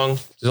take long.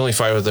 There's only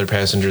 5 other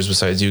passengers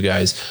besides you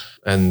guys.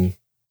 And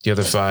the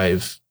other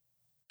 5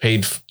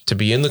 paid to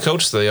be in the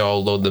coach. So they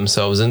all load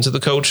themselves into the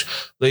coach.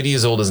 Lady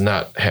Isolde is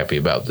not happy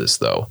about this,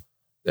 though,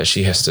 that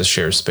she has to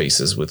share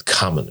spaces with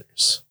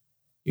commoners.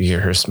 You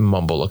hear her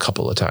mumble a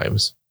couple of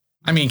times.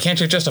 I mean, can't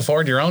you just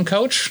afford your own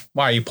coach?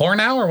 Why, are you poor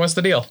now, or what's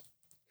the deal?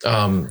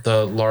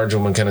 The large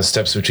woman kind of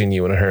steps between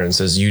you and her and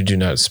says, "You do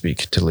not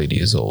speak to Lady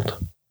Isolde.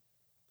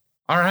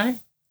 All right.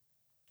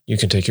 You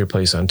can take your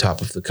place on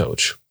top of the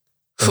coach."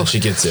 And she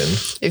gets in.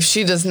 If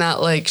she does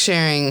not like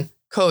sharing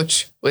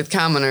coach with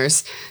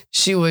commoners,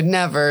 she would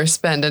never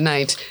spend a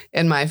night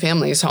in my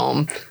family's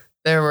home.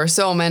 There were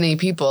so many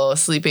people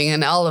sleeping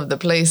in all of the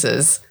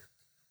places.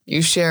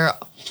 You share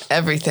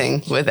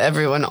everything with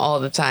everyone all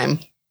the time,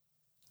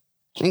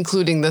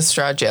 including the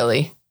straw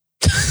jelly.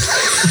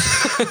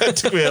 That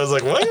took me. I was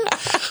like, what?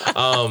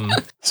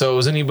 So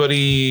is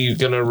anybody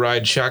gonna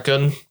ride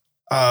shotgun?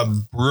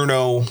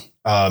 Bruno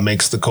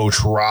makes the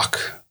coach rock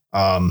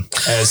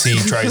as he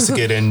tries to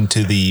get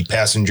into the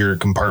passenger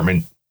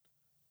compartment.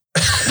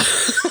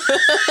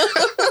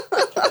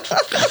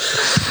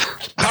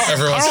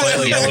 Everyone's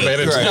slightly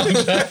elevated.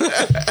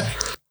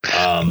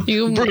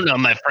 Bruno,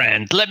 my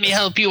friend, let me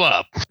help you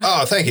up.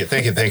 Oh, thank you.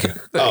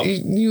 Oh.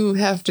 You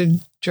have to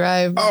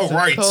drive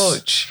the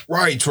coach.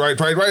 Right. Drive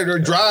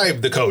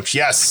the coach.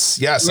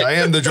 Yes. I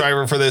am the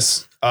driver for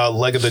this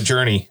leg of the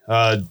journey.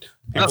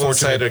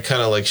 Unfortunately, are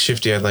kind of like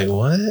shifty. I'm like,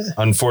 what?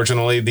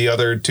 Unfortunately, the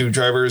other two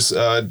drivers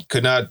are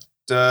not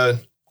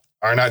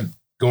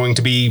going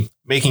to be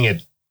making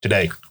it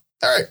today.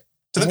 All right.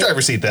 To the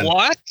driver's seat then.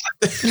 What?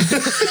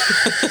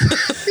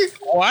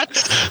 What?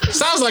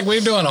 Sounds like we're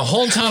doing a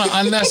whole ton of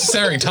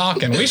unnecessary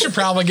talking. We should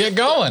probably get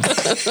going.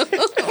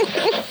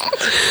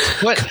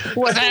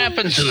 What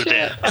happened to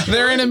them?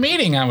 They're in a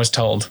meeting, I was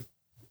told.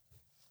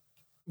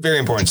 Very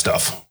important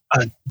stuff.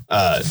 To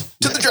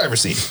the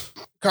driver's seat.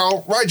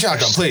 Carl, ride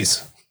shotgun,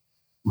 please.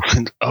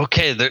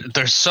 Okay,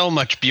 there's so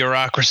much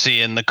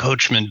bureaucracy in the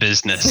coachman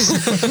business.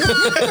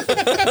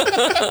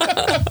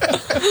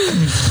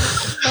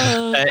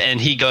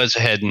 And he goes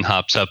ahead and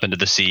hops up into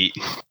the seat.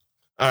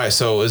 All right,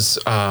 so is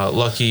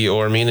Lucky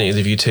or Mina,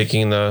 either of you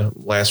taking the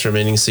last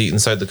remaining seat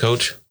inside the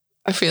coach?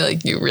 I feel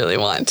like you really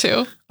want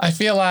to. I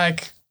feel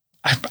like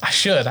I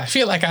should. I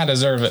feel like I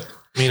deserve it.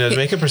 Mina,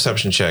 make a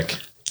perception check.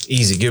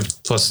 Easy. Give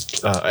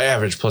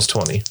average plus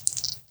 20.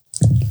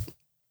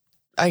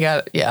 I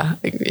got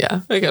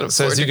it.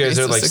 So as you guys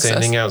are like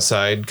standing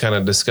outside, kind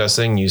of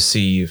discussing, you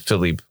see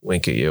Philippe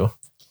wink at you.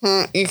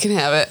 You can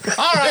have it.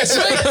 All right,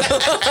 sweet.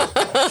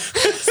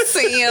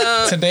 See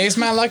ya. Today's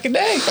my lucky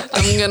day.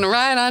 I'm gonna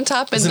ride on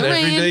top in the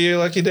rain. Every day your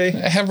lucky day?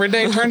 Every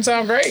day turns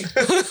out great.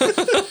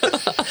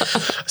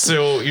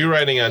 So you're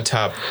riding on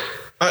top.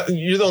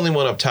 You're the only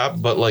one up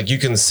top, but like you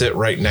can sit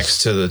right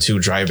next to the two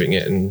driving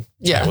it and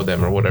chat with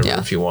them or whatever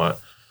if you want.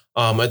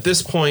 At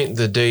this point,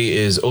 the day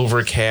is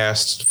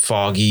overcast,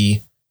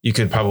 foggy. You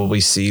could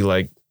probably see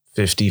like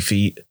 50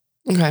 feet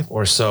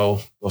or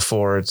so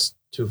before it's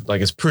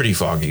it's pretty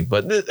foggy.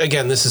 But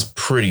again, this is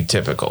pretty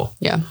typical.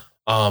 Yeah.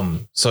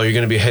 So you're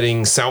going to be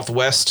heading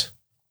southwest,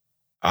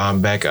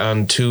 back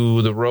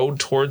onto the road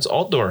towards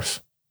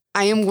Altdorf.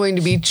 I am going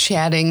to be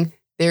chatting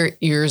their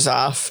ears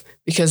off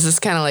because it's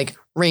kind of like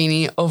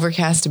rainy,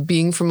 overcast,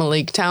 being from a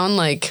lake town.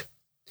 Like,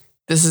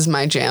 this is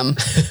my jam.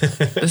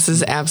 This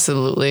is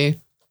absolutely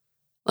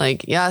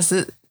like, yes,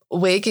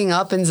 waking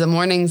up in the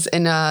mornings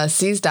in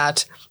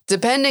Seesdot,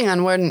 depending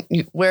on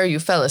where you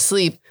fell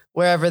asleep,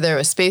 wherever there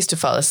was space to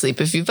fall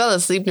asleep. If you fell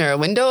asleep near a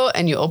window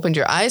and you opened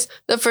your eyes,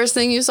 the first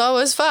thing you saw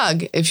was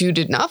fog. If you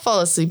did not fall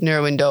asleep near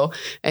a window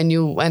and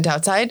you went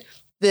outside,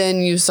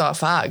 then you saw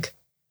fog.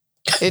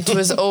 It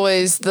was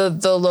always the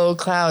low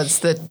clouds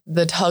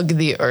that hug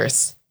the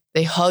earth.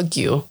 They hug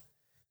you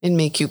and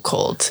make you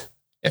cold.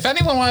 If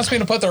anyone wants me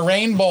to put the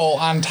rainbow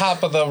on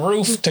top of the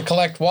roof to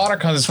collect water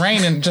because it's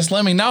raining, just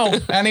let me know.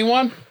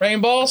 Anyone?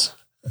 Rainbows?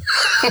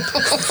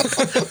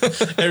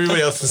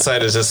 Everybody else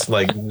inside is just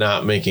like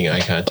not making eye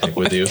contact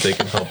with you if they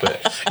can help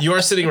it. You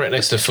are sitting right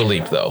next to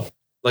Philippe, though.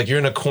 Like you're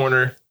in a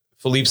corner.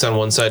 Philippe's on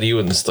one side of you,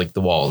 and it's like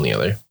the wall on the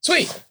other.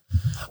 Sweet.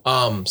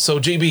 So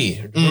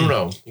JB,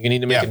 Bruno, you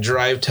need to make a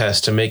drive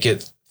test to make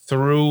it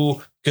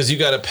through because you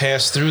got to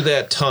pass through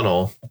that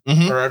tunnel,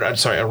 or I'm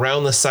sorry,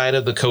 around the side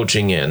of the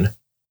coaching inn.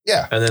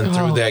 Yeah. And then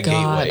through that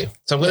gateway.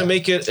 So I'm going to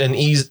make it an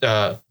easy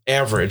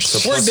average. So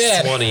We're plus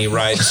dead. 20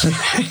 rides.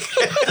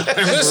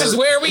 This is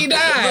where we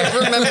die.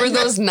 Remember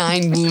those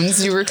 9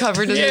 wounds you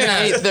recovered in the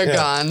night? They're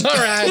gone. All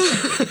right.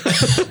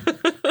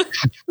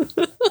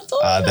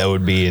 That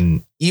would be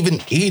an even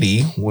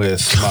 80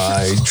 with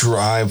my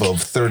drive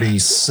of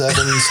 37.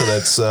 So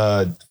that's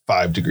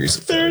 5 degrees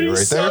of failure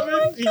right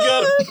there. You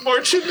got a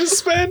fortune to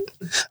spend?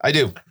 I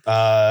do.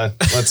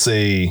 Let's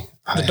see.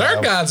 The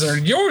dark gods are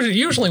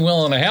usually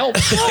willing to help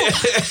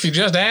if you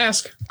just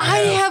ask. I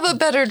have a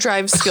better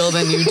drive skill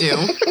than you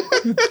do.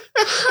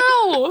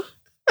 How?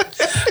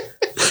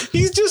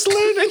 He's just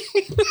learning.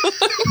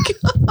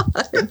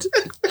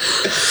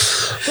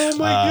 Oh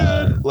my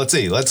God. Let's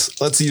see.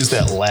 Let's use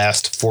that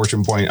last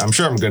fortune point. I'm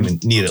sure I'm going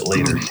to need it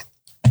later.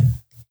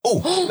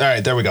 Oh, all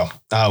right. There we go.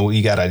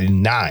 We got a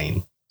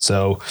 9.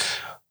 So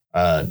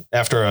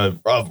after a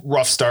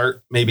rough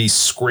start, maybe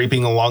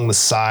scraping along the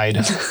side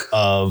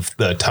of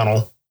the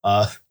tunnel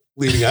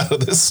leading out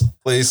of this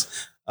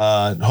place,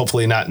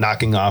 hopefully not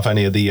knocking off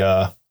any of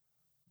the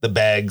the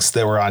bags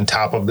that were on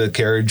top of the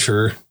carriage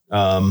or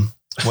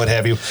what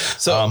have you.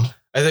 So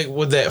I think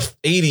with that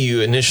 80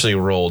 you initially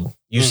rolled,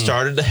 you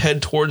started to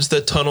head towards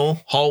the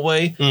tunnel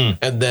hallway,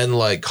 and then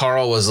like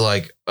Carl was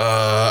like,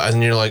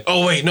 and you're like,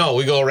 oh wait, no,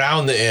 we go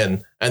around the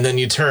inn, and then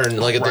you turn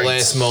like at the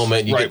last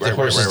moment, you get the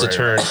horses to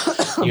turn,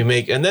 you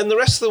make, and then the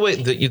rest of the way,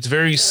 it's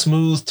very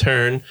smooth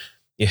turn.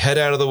 You head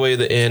out of the way of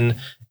the inn,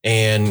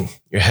 and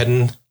you're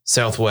heading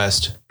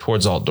southwest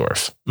towards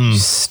Altdorf. You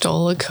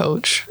stole a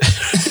coach.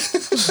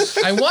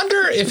 I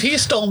wonder if he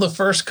stole the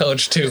first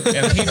coach too,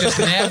 and he just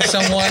nabbed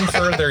someone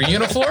for their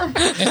uniform,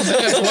 and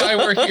that's why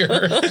we're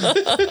here.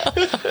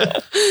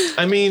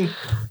 I mean,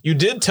 you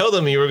did tell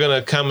them you were going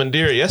to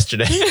commandeer it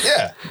yesterday.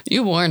 Yeah.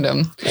 You warned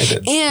them. I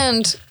did.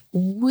 And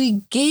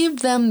we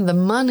gave them the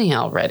money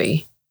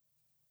already.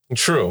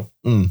 True.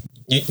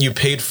 You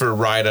paid for a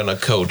ride on a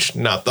coach,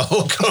 not the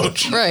whole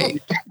coach.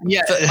 Right.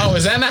 Yeah. Oh,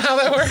 is that not how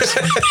that works?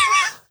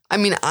 I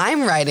mean,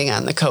 I'm riding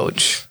on the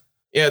coach.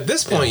 Yeah, at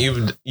this point,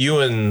 you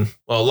and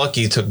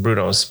Lucky took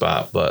Bruno's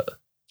spot, but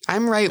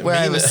I'm right where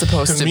I was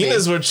supposed to be.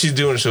 Mina's what she's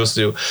doing, supposed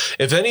to do.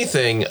 If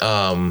anything,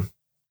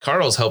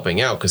 Carl's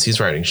helping out because he's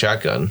riding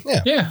shotgun.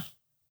 Yeah.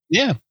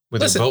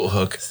 With a boat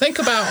hook. Think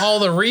about all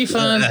the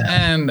refund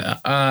and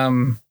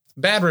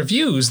bad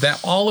reviews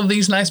that all of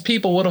these nice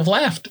people would have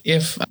left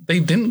if they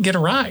didn't get a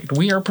ride.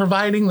 We are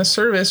providing the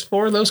service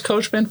for those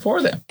coachmen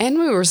for them. And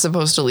we were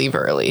supposed to leave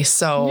early,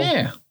 so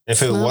Yeah.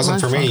 If it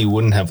wasn't for me, you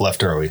wouldn't have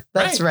left early.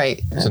 that's right.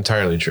 It's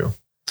entirely true.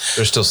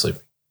 They're still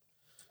sleeping.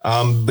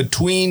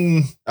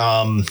 Between,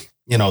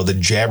 the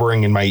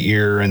jabbering in my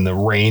ear and the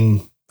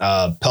rain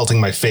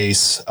pelting my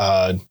face,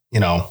 I'll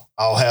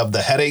have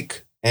the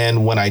headache.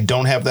 And when I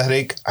don't have the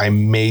headache, I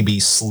may be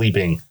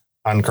sleeping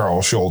on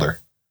Carl's shoulder.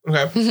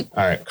 Okay.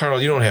 All right.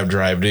 Carl, you don't have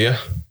drive, do you?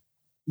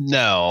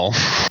 No.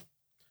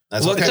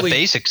 That's Look, It's a Luckily-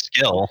 basic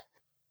skill.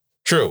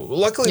 True.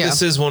 Luckily, Yeah.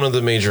 this is one of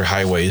the major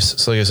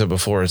highways. So like I said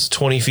before, it's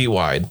 20 feet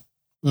wide,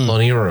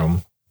 plenty of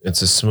room.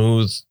 It's a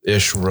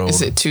smooth-ish road.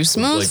 Is it too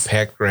smooth? Like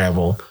packed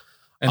gravel.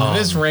 And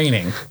it is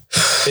raining.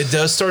 It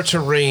does start to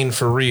rain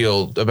for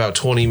real about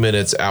 20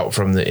 minutes out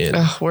from the inn.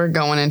 Ugh, we're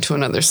going into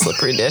another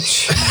slippery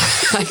ditch.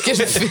 I can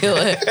feel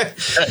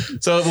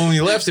it. So when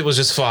we left, it was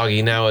just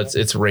foggy. Now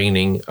it's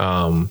raining.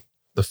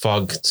 The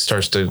fog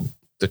starts to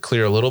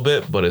clear a little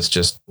bit, but it's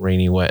just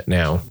rainy wet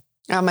now.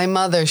 My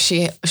mother,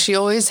 she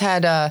always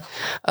had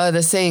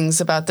the sayings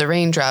about the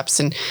raindrops,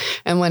 and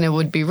when it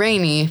would be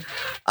rainy,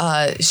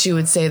 she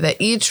would say that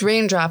each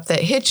raindrop that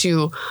hit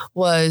you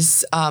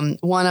was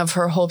one of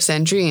her hopes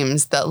and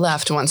dreams that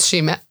left once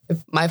she met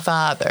my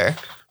father.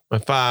 My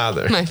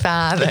father. My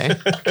father.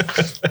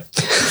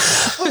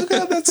 Oh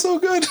God, that's so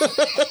good.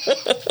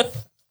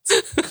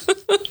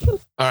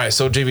 All right.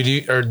 So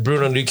JB,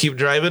 Bruno, do you keep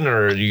driving,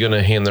 or are you going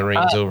to hand the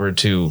reins over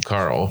to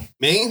Carl?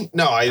 Me?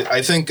 No,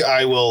 I think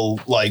I will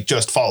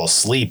just fall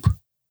asleep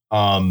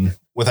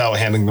without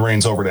handing the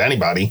reins over to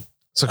anybody.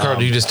 So Carl,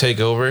 do you just take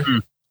over?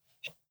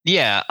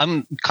 Yeah,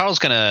 Carl's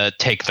gonna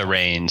take the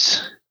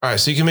reins. All right.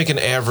 So you can make an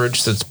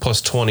average that's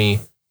plus 20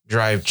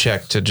 drive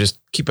check to just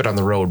keep it on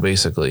the road,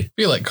 basically. I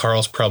feel like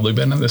Carl's probably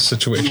been in this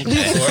situation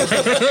before.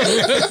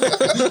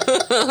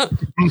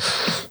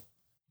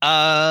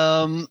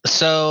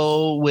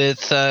 So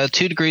with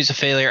 2 degrees of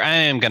failure, I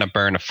am gonna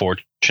burn a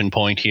fortune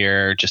point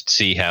here just to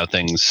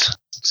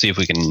see if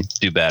we can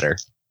do better.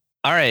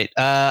 All right,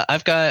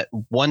 I've got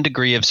 1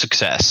 degree of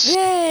success.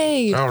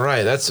 Yay! All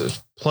right.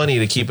 That's plenty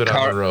to keep it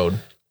on the road.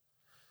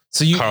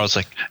 So Carl's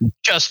like,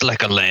 just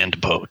like a land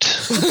boat.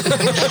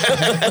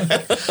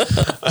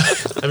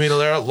 I mean,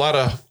 there are a lot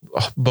of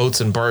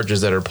boats and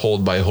barges that are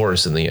pulled by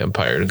horse in the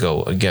Empire to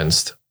go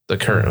against the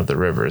current of the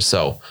river.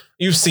 So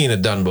you've seen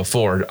it done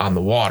before on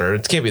the water.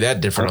 It can't be that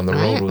different on the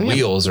road with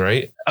wheels,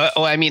 right?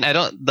 I mean, I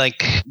don't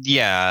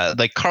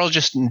Carl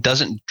just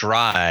doesn't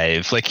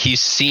drive. Like,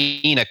 he's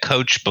seen a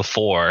coach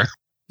before.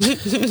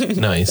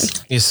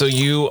 Nice. Yeah, so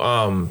you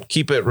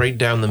keep it right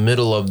down the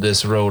middle of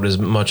this road as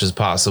much as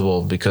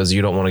possible because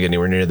you don't want to get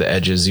anywhere near the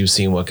edges. You've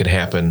seen what could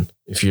happen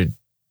if you're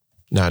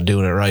not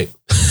doing it right.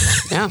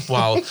 Yeah.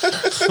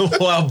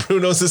 while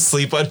Bruno's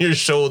asleep on your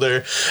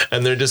shoulder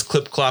and they're just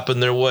clip-clopping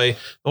their way.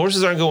 The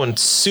horses aren't going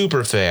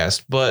super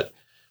fast, but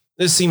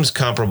this seems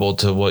comparable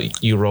to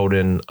what you rode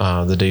in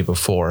the day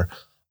before.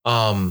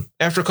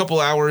 After a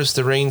couple hours,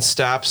 the rain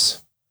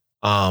stops.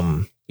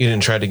 Mina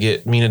didn't try to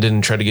get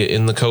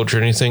in the coach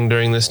or anything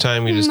during this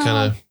time. You just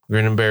kind of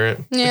grin and bear it.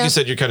 Yeah. Like you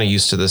said, you're kind of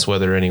used to this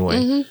weather anyway.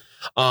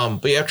 Mm-hmm.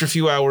 But after a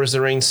few hours,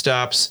 the rain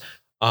stops.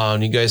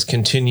 You guys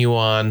continue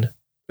on.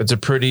 It's a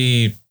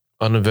pretty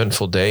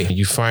uneventful day.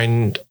 You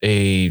find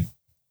a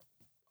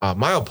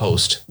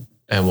milepost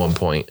at one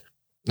point,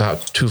 not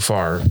too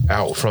far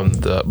out from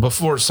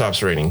before it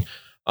stops raining.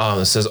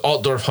 It says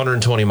Altdorf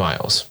 120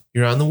 miles.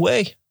 You're on the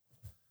way.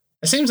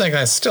 It seems like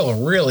that's still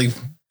a really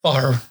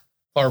far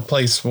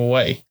place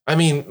away. I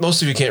mean,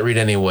 most of you can't read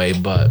anyway,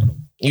 but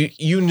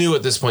you knew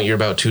at this point you're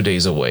about 2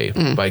 days away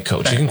by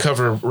coach. You can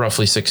cover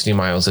roughly 60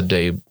 miles a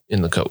day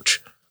in the coach.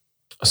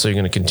 So you're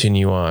going to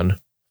continue on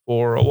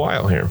for a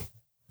while here.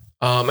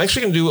 I'm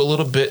actually going to do a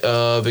little bit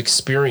of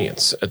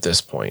experience at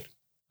this point.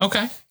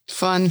 Okay.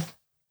 Fun.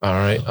 All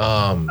right.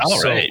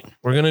 All right.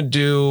 We're going to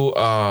do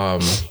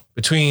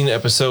between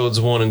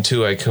episodes 1 and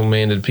 2, I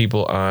commanded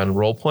people on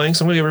role playing.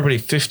 So I'm going to give everybody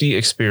 50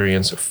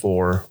 experience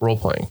for role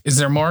playing. Is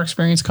there more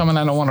experience coming?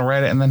 I don't want to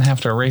write it and then have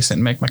to erase it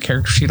and make my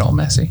character sheet all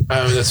messy.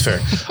 That's fair.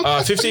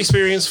 50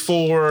 experience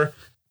for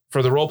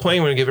the role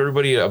playing. We're going to give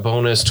everybody a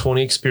bonus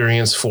 20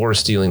 experience for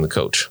stealing the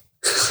coach.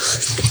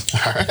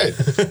 All right.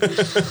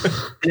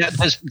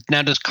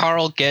 Now, does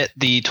Carl get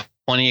the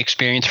 20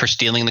 experience for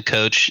stealing the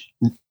coach,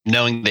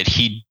 knowing that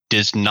he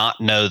does not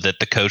know that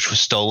the coach was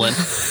stolen?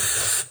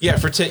 Yeah,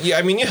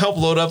 I mean, you help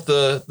load up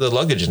the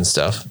luggage and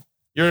stuff.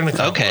 You're an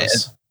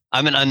accomplice. Okay,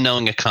 I'm an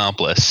unknowing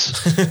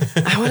accomplice.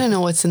 I want to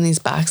know what's in these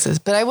boxes,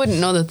 but I wouldn't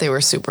know that they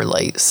were super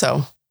light.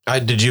 So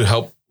Did you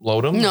help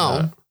load them?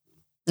 no.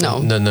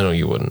 No,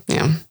 you wouldn't.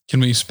 Yeah.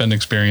 Can we spend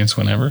experience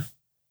whenever?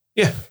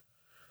 Yeah.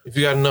 If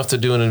you got enough to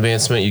do an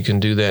advancement, you can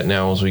do that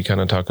now as we kind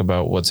of talk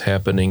about what's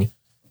happening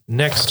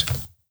next.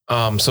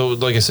 So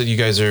like I said,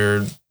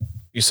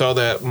 you saw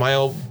that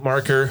mile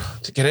marker.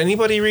 Can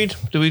anybody read?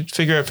 Do we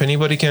figure out if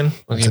anybody can?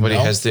 Anybody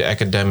has the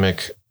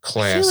academic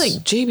class? I feel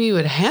like JB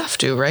would have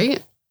to,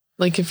 right?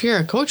 Like if you're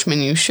a coachman,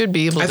 you should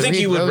be able to read I think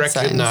you would road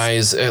signs.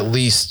 recognize at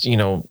least,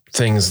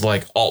 things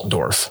like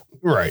Altdorf.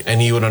 Right.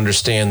 And you would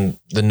understand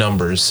the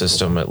numbers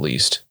system at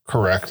least.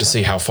 Correct. To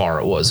see how far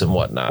it was and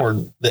whatnot.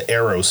 Or the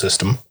arrow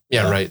system.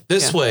 Yeah, right.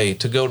 This way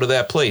to go to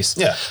that place.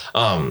 Yeah.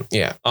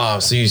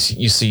 So you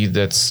see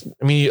like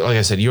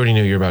I said, you already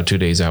knew you're about 2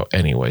 days out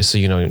anyway. So,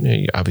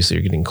 obviously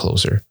you're getting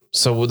closer.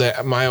 So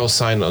that mile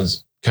sign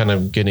was kind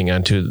of getting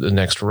onto the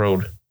next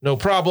road. No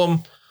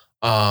problem.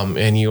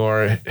 And you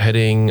are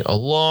heading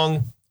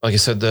along. Like I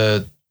said,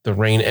 the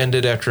rain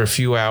ended after a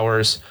few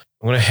hours.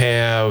 I'm going to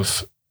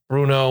have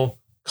Bruno,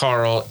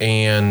 Carl,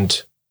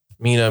 and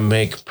Mina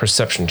make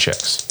perception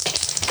checks.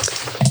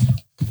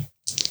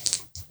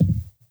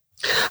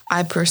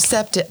 I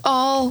percept it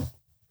all.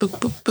 Boop,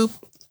 boop, boop.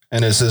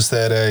 And is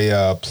that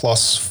a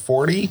plus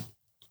 40?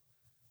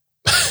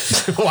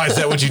 Why is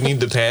that what you need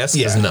to pass?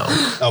 Yeah. No.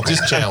 Okay.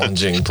 Just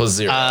challenging. Plus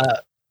 0.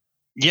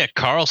 Yeah,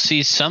 Carl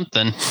sees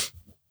something. All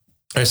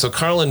right, so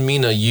Carl and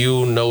Mina,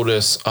 you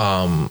notice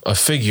a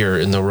figure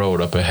in the road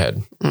up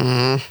ahead.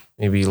 Mm.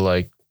 Maybe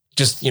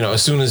just,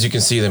 as soon as you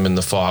can see them in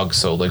the fog,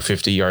 so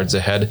 50 yards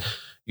ahead,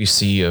 you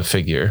see a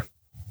figure.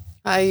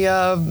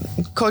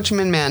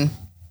 Coachman man.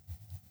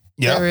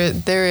 Yeah.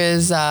 There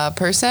is a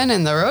person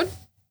in the road.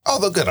 Oh,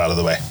 they'll get out of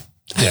the way.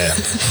 Yeah.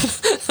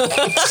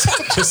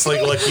 Just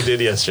like Lucky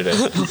did yesterday.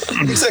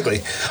 Exactly.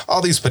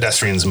 All these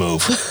pedestrians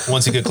move.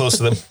 Once you get close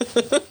to them,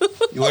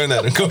 you learn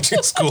that in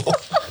coaching school.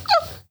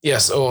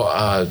 Yes.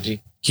 You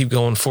keep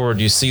going forward.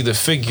 You see the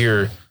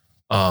figure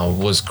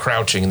was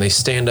crouching and they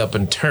stand up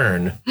and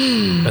turn.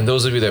 And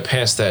those of you that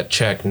passed that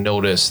check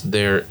notice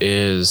there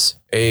is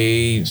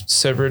a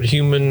severed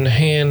human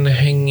hand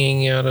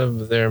hanging out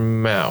of their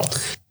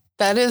mouth.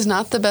 That is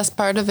not the best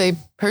part of a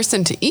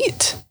person to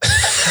eat.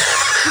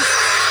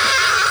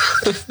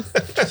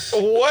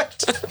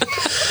 What?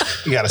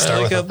 You got to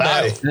start with a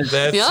thigh.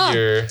 That's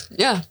your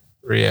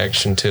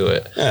reaction to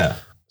it. Yeah.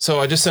 So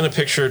I just sent a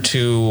picture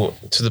to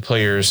the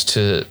players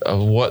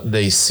of what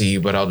they see,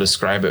 but I'll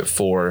describe it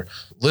for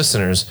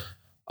listeners.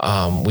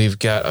 We've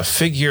got a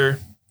figure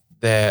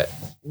that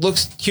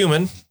looks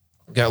human,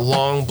 got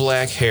long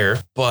black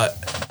hair, but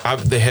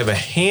they have a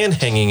hand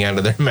hanging out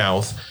of their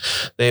mouth.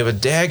 They have a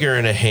dagger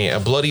in a hand, a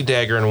bloody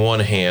dagger in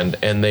one hand,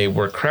 and they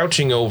were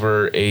crouching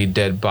over a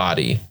dead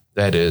body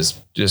that is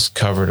just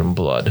covered in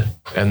blood.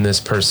 And this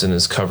person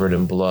is covered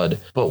in blood.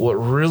 But what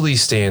really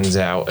stands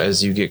out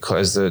as you get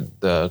as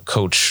the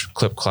coach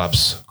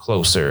clip-clops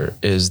closer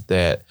is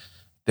that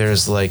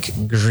there's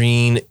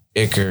green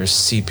ichor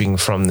seeping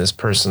from this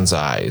person's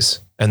eyes,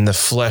 and the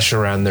flesh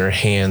around their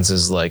hands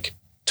is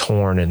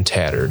torn and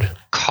tattered.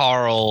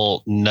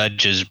 Carl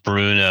nudges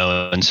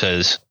Bruno and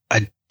says,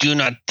 I do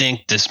not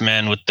think this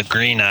man with the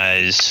green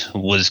eyes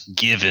was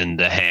given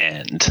the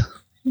hand.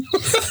 Do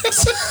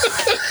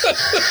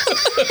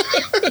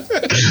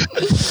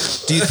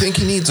you think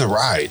he needs a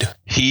ride?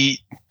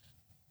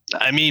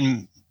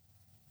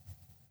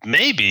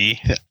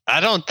 Maybe.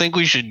 I don't think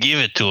we should give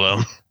it to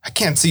him. I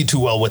can't see too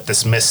well with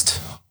this mist.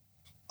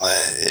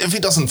 If he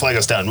doesn't flag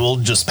us down, we'll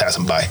just pass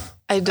him by.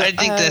 I think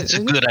that's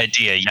a good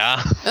idea,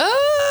 yeah?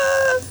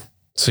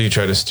 So you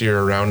try to steer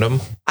around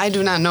him? I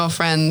do not know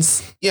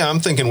friends. Yeah, I'm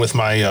thinking with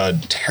my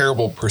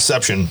terrible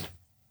perception,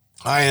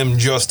 I am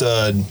just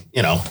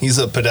he's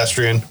a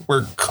pedestrian.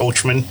 We're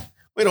coachmen.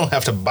 We don't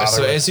have to bother.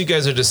 So as you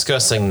guys are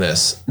discussing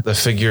this, the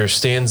figure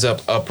stands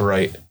up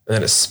upright and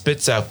then it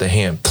spits out the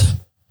hand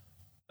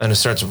and it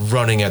starts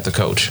running at the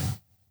coach.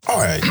 All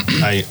right.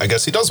 I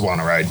guess he does want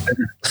to ride.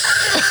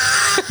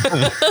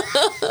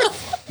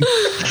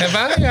 Have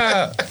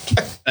I,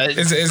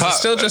 is it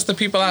still just the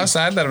people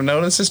outside that have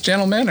noticed this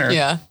gentleman? Or?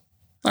 Yeah.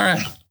 All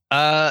right.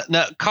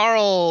 Now,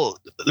 Carl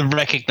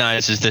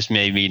recognizes this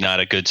may be not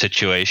a good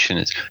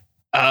situation.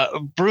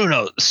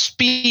 Bruno,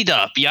 speed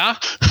up, yeah?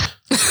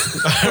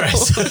 All right.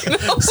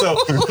 So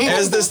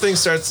as this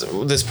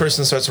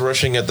person starts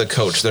rushing at the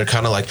coach, they're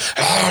kind of like,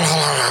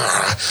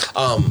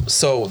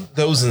 so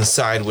those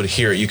inside would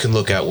hear it. You can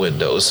look out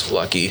windows.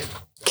 Lucky.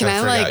 I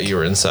forgot you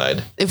were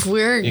inside. If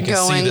you can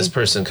see this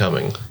person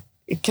coming.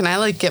 Can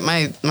I get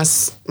my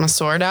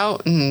sword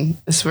out, and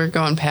as we're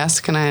going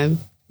past, can I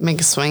make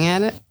a swing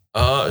at it?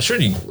 Sure.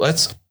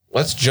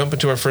 Let's jump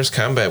into our first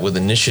combat with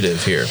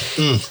initiative here.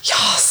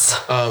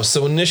 Yes.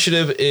 So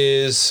initiative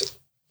is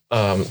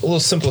a little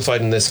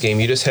simplified in this game.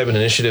 You just have an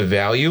initiative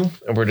value,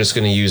 and we're just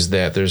going to use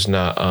that. There's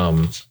not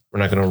we're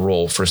not going to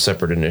roll for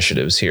separate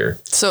initiatives here.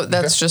 So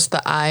that's just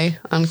the I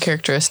on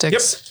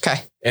characteristics. Yep.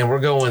 Okay. And we're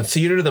going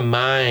theater of the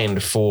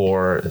mind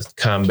for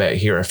combat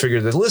here. I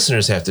figured the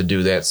listeners have to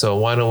do that, so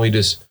why don't we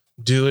just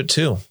do it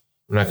too?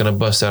 I'm not going to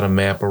bust out a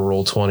map or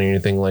roll 20 or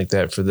anything like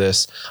that for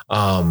this.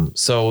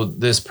 So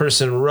this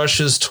person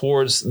rushes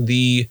towards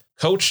the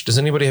coach. Does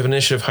anybody have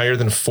initiative higher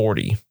than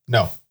 40?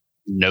 No.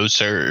 No,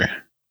 sir.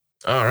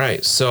 All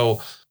right.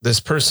 So this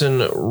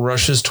person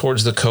rushes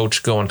towards the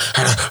coach going,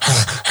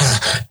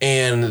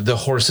 and the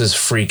horses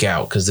freak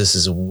out because this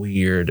is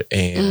weird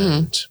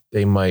and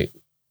they might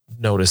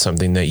notice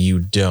something that you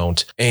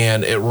don't.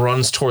 And it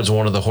runs towards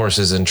one of the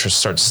horses and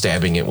starts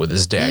stabbing it with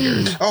his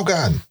dagger. Oh,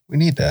 God. We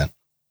need that.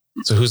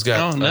 So who's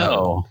got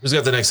who's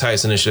got the next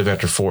highest initiative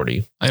after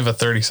 40? I have a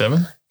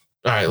 37.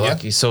 All right,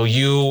 Lucky. Yep. So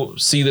you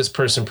see this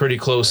person pretty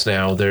close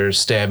now. They're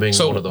stabbing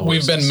one of the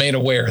horses. We've been made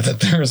aware that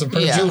there is a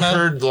person. You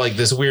heard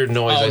this weird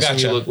noise. Oh,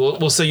 gotcha.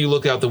 We'll say you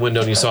look out the window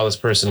and you saw this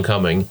person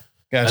coming.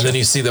 Gotcha. And then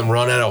you see them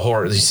run at a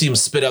horse. You see them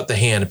spit out the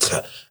hand,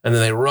 and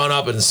then they run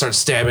up and start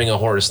stabbing a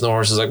horse. And the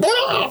horse is like,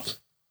 "Whoa!"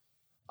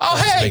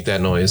 Hey! Make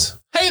that noise.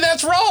 Hey,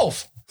 that's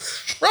Rolf.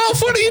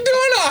 Rolf, what are you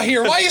doing out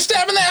here? Why are you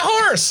stabbing that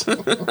horse?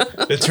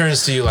 It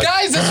turns to you like,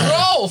 guys, it's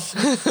Rolf.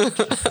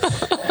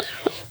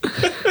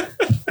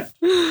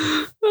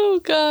 Oh,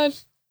 God.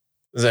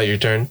 Is that your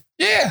turn?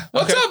 Yeah.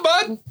 What's up,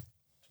 bud?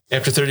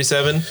 After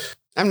 37?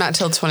 I'm not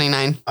till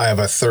 29. I have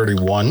a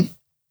 31.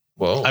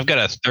 Whoa. I've got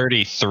a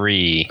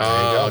 33.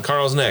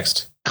 Carl's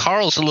next.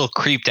 Carl's a little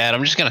creeped out.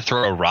 I'm just going to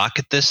throw a rock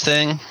at this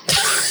thing.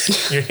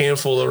 Your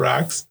handful of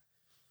rocks?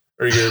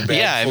 Or your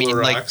bag full of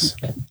rocks?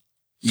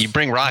 You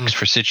bring rocks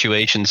for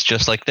situations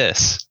just like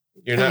this.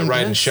 You're not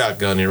riding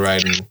shotgun, you're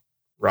riding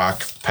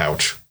rock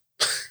pouch.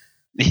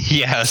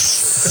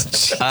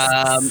 Yes.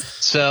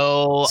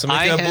 So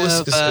I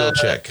have skill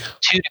check.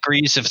 2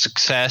 degrees of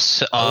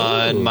success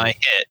on my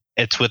hit.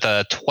 It's with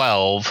a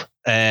 12,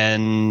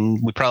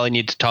 and we probably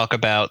need to talk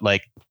about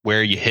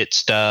where you hit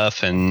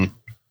stuff and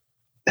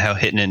how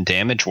hitting and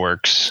damage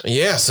works.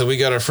 Yeah, so we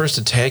got our first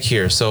attack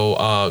here.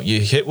 So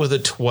you hit with a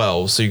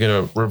 12. So you're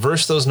going to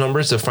reverse those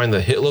numbers to find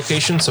the hit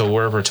location. So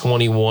wherever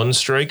 21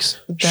 strikes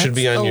should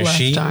be on your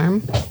sheet.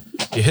 Arm.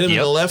 You hit him in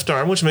the left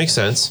arm, which makes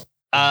sense.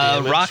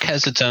 Rock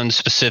has its own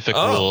specific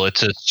rule.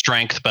 It's a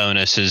strength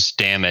bonus is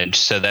damage.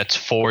 So that's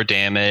 4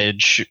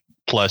 damage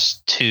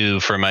plus 2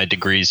 for my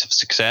degrees of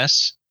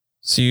success.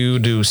 So you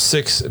do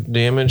 6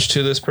 damage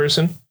to this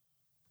person?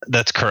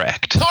 That's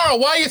correct. Carl,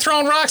 why are you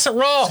throwing rocks at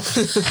Rolf?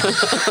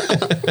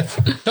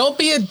 Don't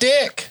be a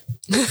dick.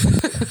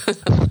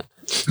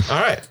 All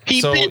right. He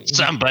bit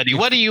somebody.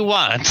 What do you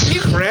want? He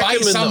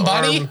bite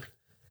somebody.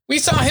 We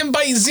saw him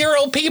bite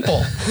 0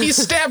 people. He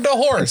stabbed a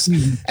horse.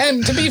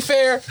 And to be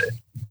fair,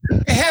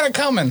 it had it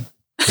coming.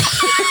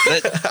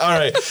 All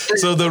right.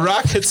 So the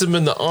rock hits him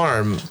in the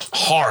arm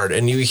hard,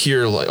 and you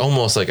hear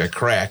almost like a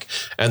crack,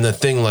 and the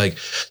thing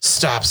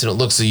stops and it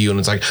looks at you and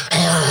it's like,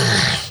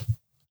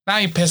 now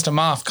you pissed him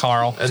off,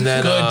 Carl. And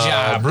then good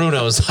job.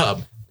 Bruno's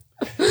up.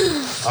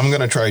 I'm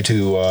going to try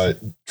to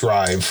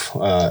drive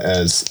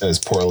as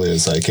poorly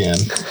as I can.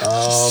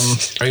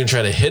 Are you going to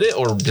try to hit it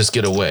or just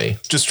get away?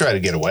 Just try to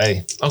get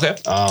away. Okay.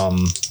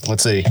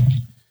 Let's see.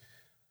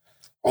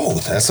 Oh,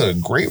 that's a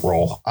great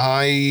roll.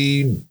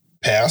 I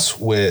pass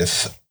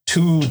with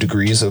 2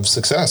 degrees of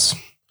success.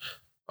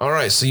 All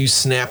right. So you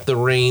snap the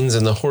reins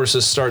and the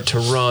horses start to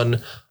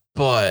run,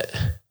 but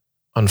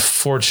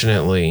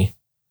unfortunately,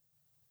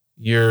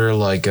 you're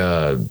like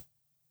a,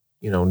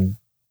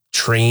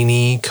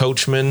 trainee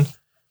coachman.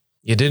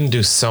 You didn't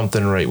do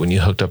something right when you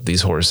hooked up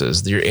these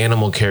horses. Your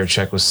animal care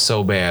check was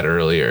so bad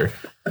earlier.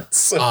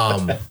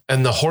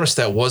 And the horse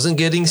that wasn't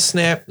getting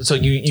snapped, so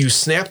you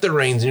snap the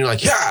reins and you're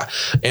like, yeah.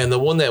 And the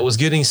one that was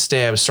getting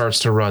stabbed starts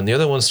to run. The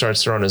other one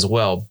starts to run as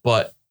well,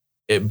 but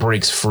it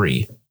breaks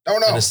free. Oh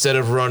no. And instead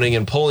of running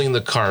and pulling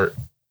the cart,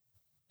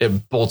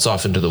 it bolts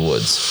off into the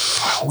woods.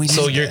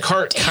 So your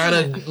cart kind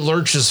of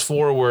lurches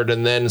forward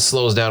and then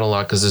slows down a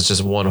lot because it's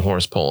just one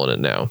horse pulling it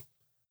now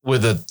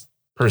with a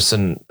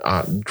person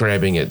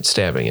grabbing it,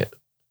 stabbing it.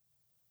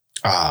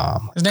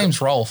 His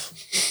name's Rolf,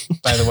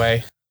 by the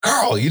way.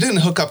 Carl, you didn't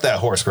hook up that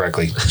horse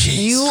correctly. Jeez.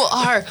 You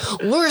are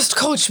worst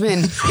coachman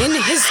in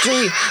the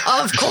history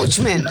of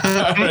coachmen.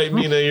 All right,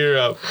 Mina, you're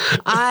up.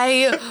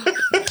 I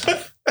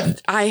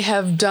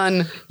have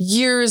done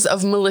years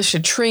of militia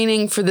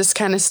training for this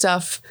kind of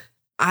stuff.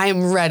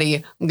 I'm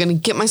ready. I'm going to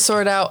get my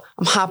sword out.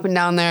 I'm hopping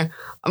down there.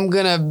 I'm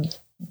going to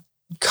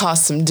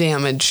cause some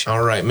damage.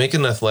 All right, make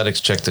an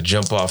athletics check to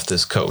jump off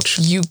this coach.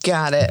 You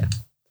got it.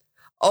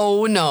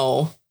 Oh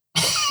no.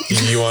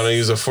 You want to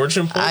use a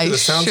fortune point? It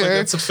sounds like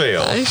that's a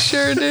fail. I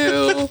sure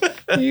do.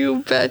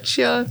 You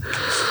betcha.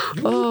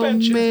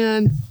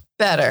 Man.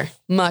 Better.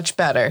 Much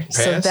better.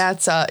 Pass? So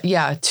that's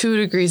 2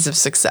 degrees of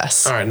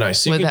success. All right, nice.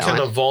 So you With can that kind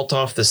one. of vault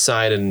off the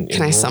side and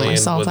Can I land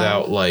somersault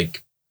without out?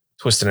 like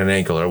twisting an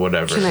ankle or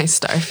whatever. Can I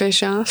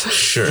starfish off?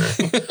 Sure.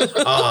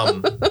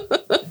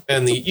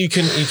 And you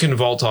can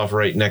vault off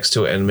right next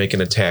to it and make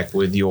an attack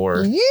with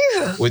your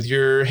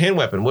hand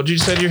weapon. What did you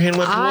say your hand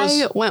weapon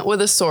was? I went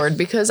with a sword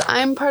because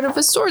I'm part of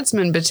a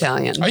swordsman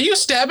battalion. Are you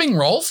stabbing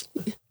Rolf?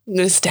 I'm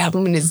going to stab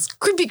him in his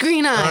creepy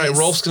green eyes. All right,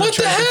 Rolf's going What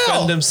to try the to defend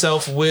hell?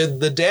 himself with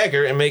the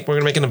dagger, and we're going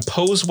to make an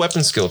opposed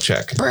weapon skill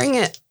check. Bring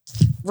it.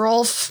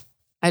 Rolf.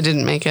 I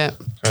didn't make it.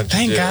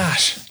 Thank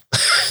gosh.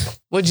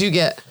 What'd you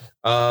get?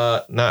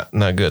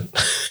 Not good.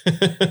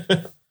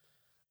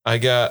 I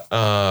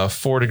got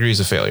 4 degrees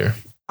of failure.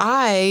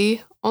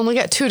 I only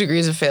got 2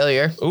 degrees of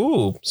failure.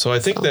 Ooh, so I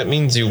think that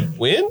means you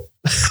win.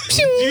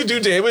 You do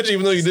damage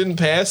even though you didn't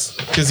pass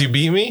because you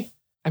beat me.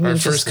 I mean, Our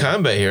just first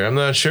combat here. I'm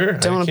not sure.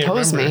 don't I can't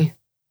oppose remember. me.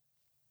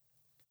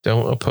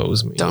 Don't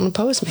oppose me. Don't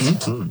oppose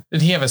me.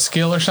 Did he have a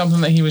skill or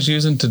something that he was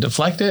using to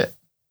deflect it?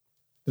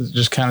 Does it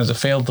just count as a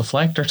failed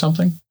deflect or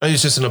something?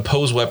 It's just an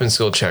opposed weapon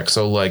skill check.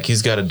 So like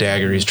he's got a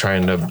dagger. He's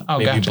trying to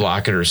maybe gotcha.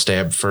 block it or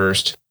stab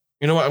first.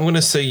 You know what? I'm going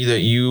to say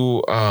that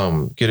you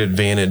get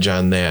advantage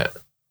on that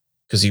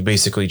because you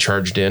basically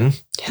charged in.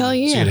 Hell So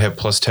yeah. you'd have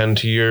plus 10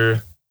 to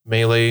your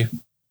melee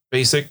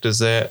basic. Does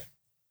that?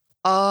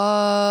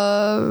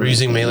 Were you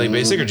using melee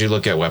basic or did you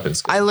look at weapon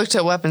skill? I looked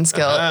at weapon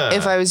skill. Ah.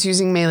 If I was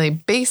using melee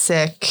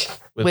basic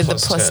with the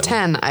plus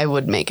 10, I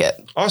would make it.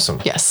 Awesome.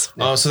 Yes.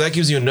 So that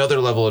gives you another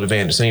level of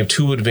advantage. So you have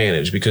 2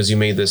 advantage because you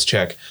made this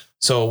check.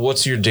 So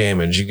what's your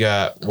damage? You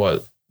got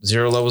what?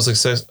 0 levels of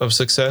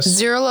success?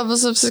 0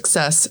 levels of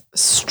success.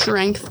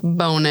 Strength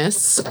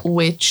bonus,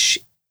 which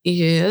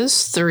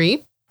is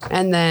 3.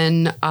 And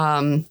then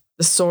the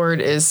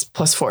sword is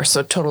plus 4.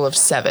 So total of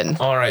 7.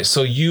 All right.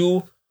 So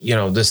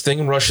this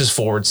thing rushes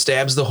forward,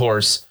 stabs the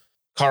horse.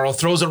 Carl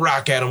throws a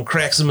rock at him,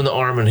 cracks him in the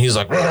arm, and he's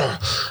like, "Rrr."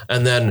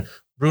 And then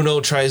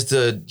Bruno tries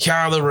to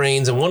yaw the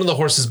reins, and one of the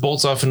horses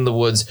bolts off into the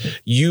woods.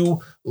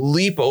 You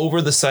leap over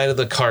the side of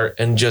the cart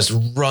and just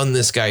run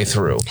this guy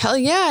through. Hell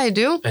yeah, I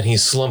do. And he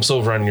slumps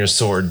over on your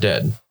sword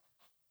dead.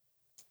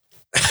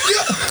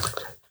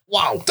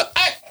 Wow.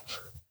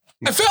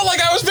 I felt like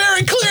I was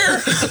very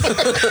clear.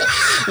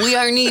 We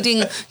are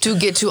needing to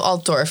get to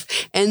Altdorf.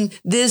 And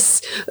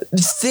this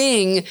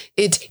thing,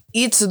 it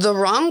eats the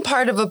wrong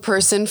part of a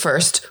person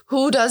first.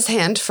 Who does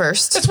hand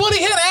first? That's what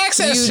he had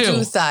access You to.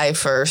 do thigh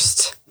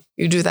first.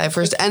 You do thigh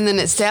first. And then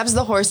it stabs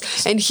the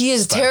horse. And he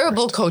is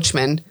terrible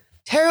coachman.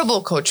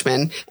 Terrible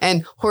coachman.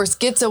 And horse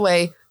gets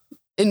away.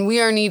 And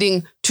we are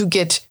needing to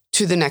get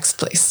to the next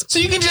place. So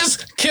you can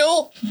just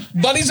kill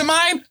buddies of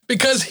mine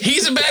because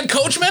he's a bad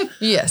coachman?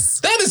 Yes.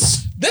 That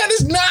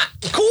is not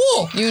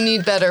cool. You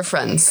need better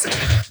friends.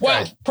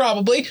 Well,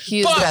 probably.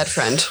 He is but a bad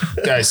friend.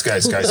 Guys.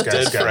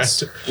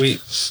 friend.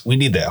 We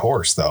need that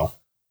horse though.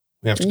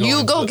 We have to go.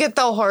 You go get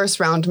the horse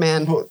round,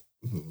 man. All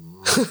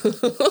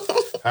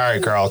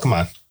right, Carl, come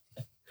on.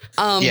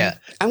 Yeah.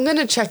 I'm going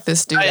to check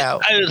this dude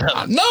out.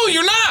 No,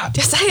 you're not.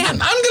 Yes, I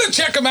am. I'm going to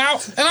check him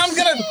out and I'm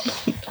going to.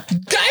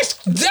 Guys,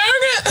 darn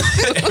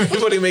it.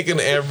 Everybody make an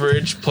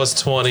average plus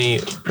 20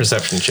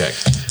 perception check.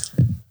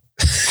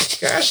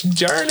 Gosh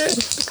darn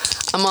it.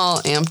 I'm all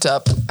amped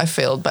up. I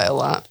failed by a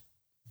lot.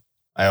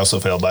 I also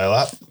failed by a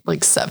lot.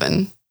 Like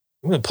 7.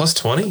 Plus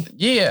 20?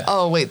 Yeah.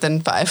 Oh, wait, then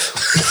 5.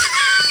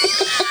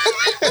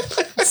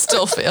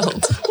 Still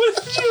failed.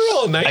 What did you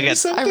roll? 90 got-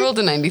 something? I rolled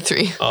a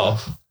 93.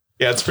 Oh,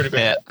 yeah, it's pretty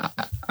bad. Yeah,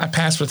 I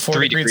passed with 4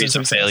 3 degrees degrees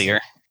of success.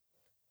 failure.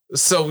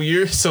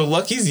 So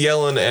Lucky's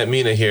yelling at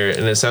Mina here,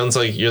 and it sounds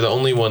like you're the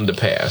only one to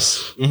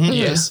pass. Mhm.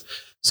 Yes.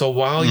 So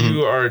while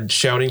you are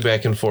shouting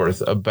back and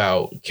forth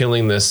about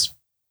killing this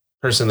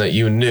person that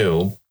you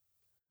knew,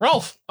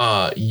 Rolf.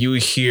 you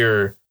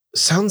hear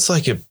sounds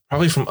like it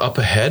probably from up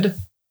ahead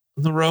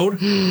on the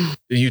road.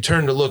 You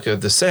turn to look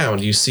at the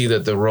sound, you see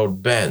that the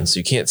road bends.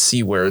 You can't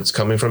see where it's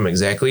coming from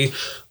exactly,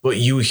 but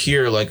you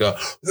hear like a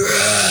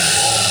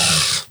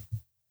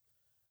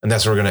and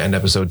that's where we're gonna end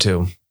episode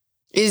 2.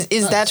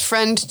 Is that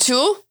friend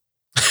too?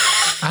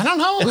 I don't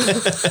know.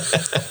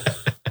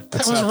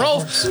 That was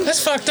Rolf.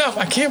 That's fucked up.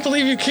 I can't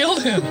believe you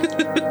killed him.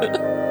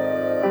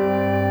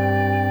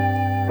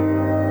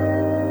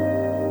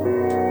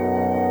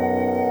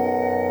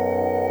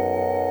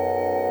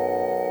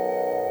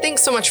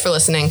 Thanks so much for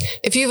listening.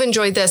 If you've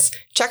enjoyed this,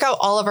 check out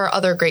all of our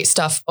other great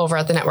stuff over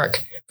at the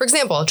network. For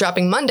example,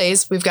 dropping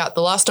Mondays, we've got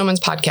the Lost Omens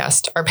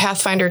podcast, our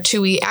Pathfinder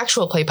 2e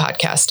actual play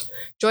podcast.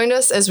 Join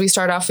us as we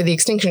start off with the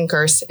Extinction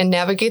Curse and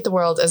navigate the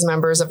world as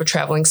members of a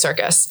traveling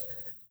circus.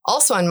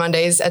 Also on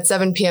Mondays at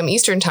 7 p.m.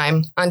 Eastern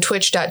Time on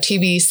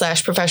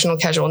twitch.tv/Professional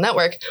Casual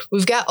Network,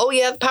 we've got Oh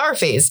Yeah, the Power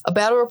Phase, a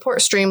battle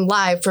report stream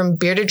live from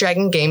Bearded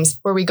Dragon Games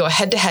where we go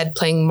head-to-head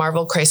playing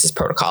Marvel Crisis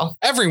Protocol.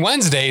 Every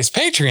Wednesday is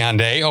Patreon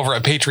Day over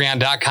at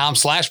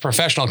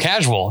patreon.com/Professional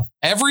Casual.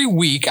 Every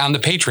week on the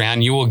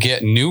Patreon, you will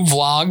get new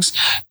vlogs,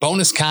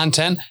 bonus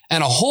content,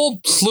 and a whole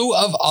slew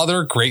of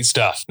other great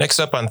stuff. Next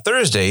up on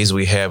Thursdays,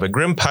 we have a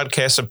Grim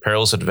Podcast of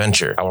Perilous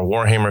Adventure, our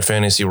Warhammer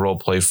Fantasy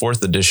Roleplay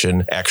 4th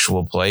Edition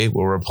actual play,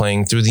 where we're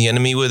playing through The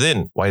Enemy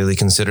Within, widely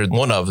considered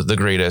one of the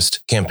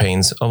greatest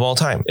campaigns of all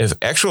time. If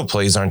actual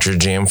plays aren't your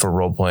jam for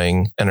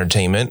role-playing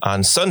entertainment,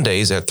 on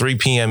Sundays at 3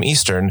 p.m.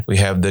 Eastern, we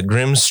have the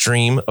Grim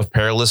Stream of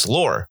Perilous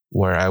Lore,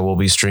 where I will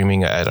be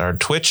streaming at our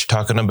Twitch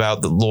talking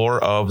about the lore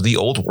of the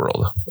old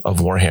world of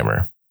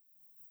Warhammer.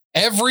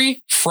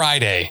 Every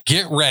Friday,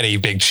 get ready,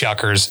 big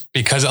chuckers,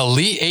 because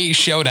Elite 8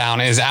 Showdown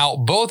is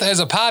out both as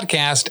a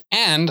podcast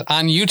and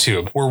on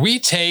YouTube, where we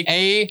take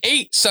a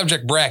 8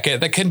 subject bracket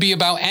that can be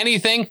about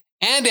anything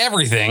and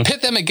everything,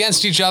 pit them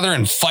against each other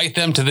and fight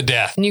them to the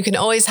death. And you can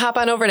always hop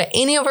on over to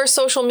any of our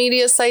social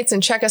media sites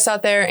and check us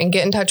out there and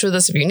get in touch with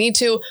us if you need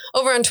to.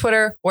 Over on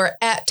Twitter, we're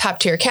at Top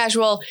Tier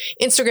Casual.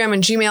 Instagram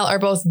and Gmail are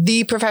both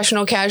The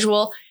Professional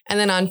Casual. And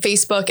then on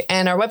Facebook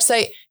and our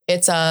website,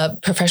 it's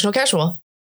Professional Casual.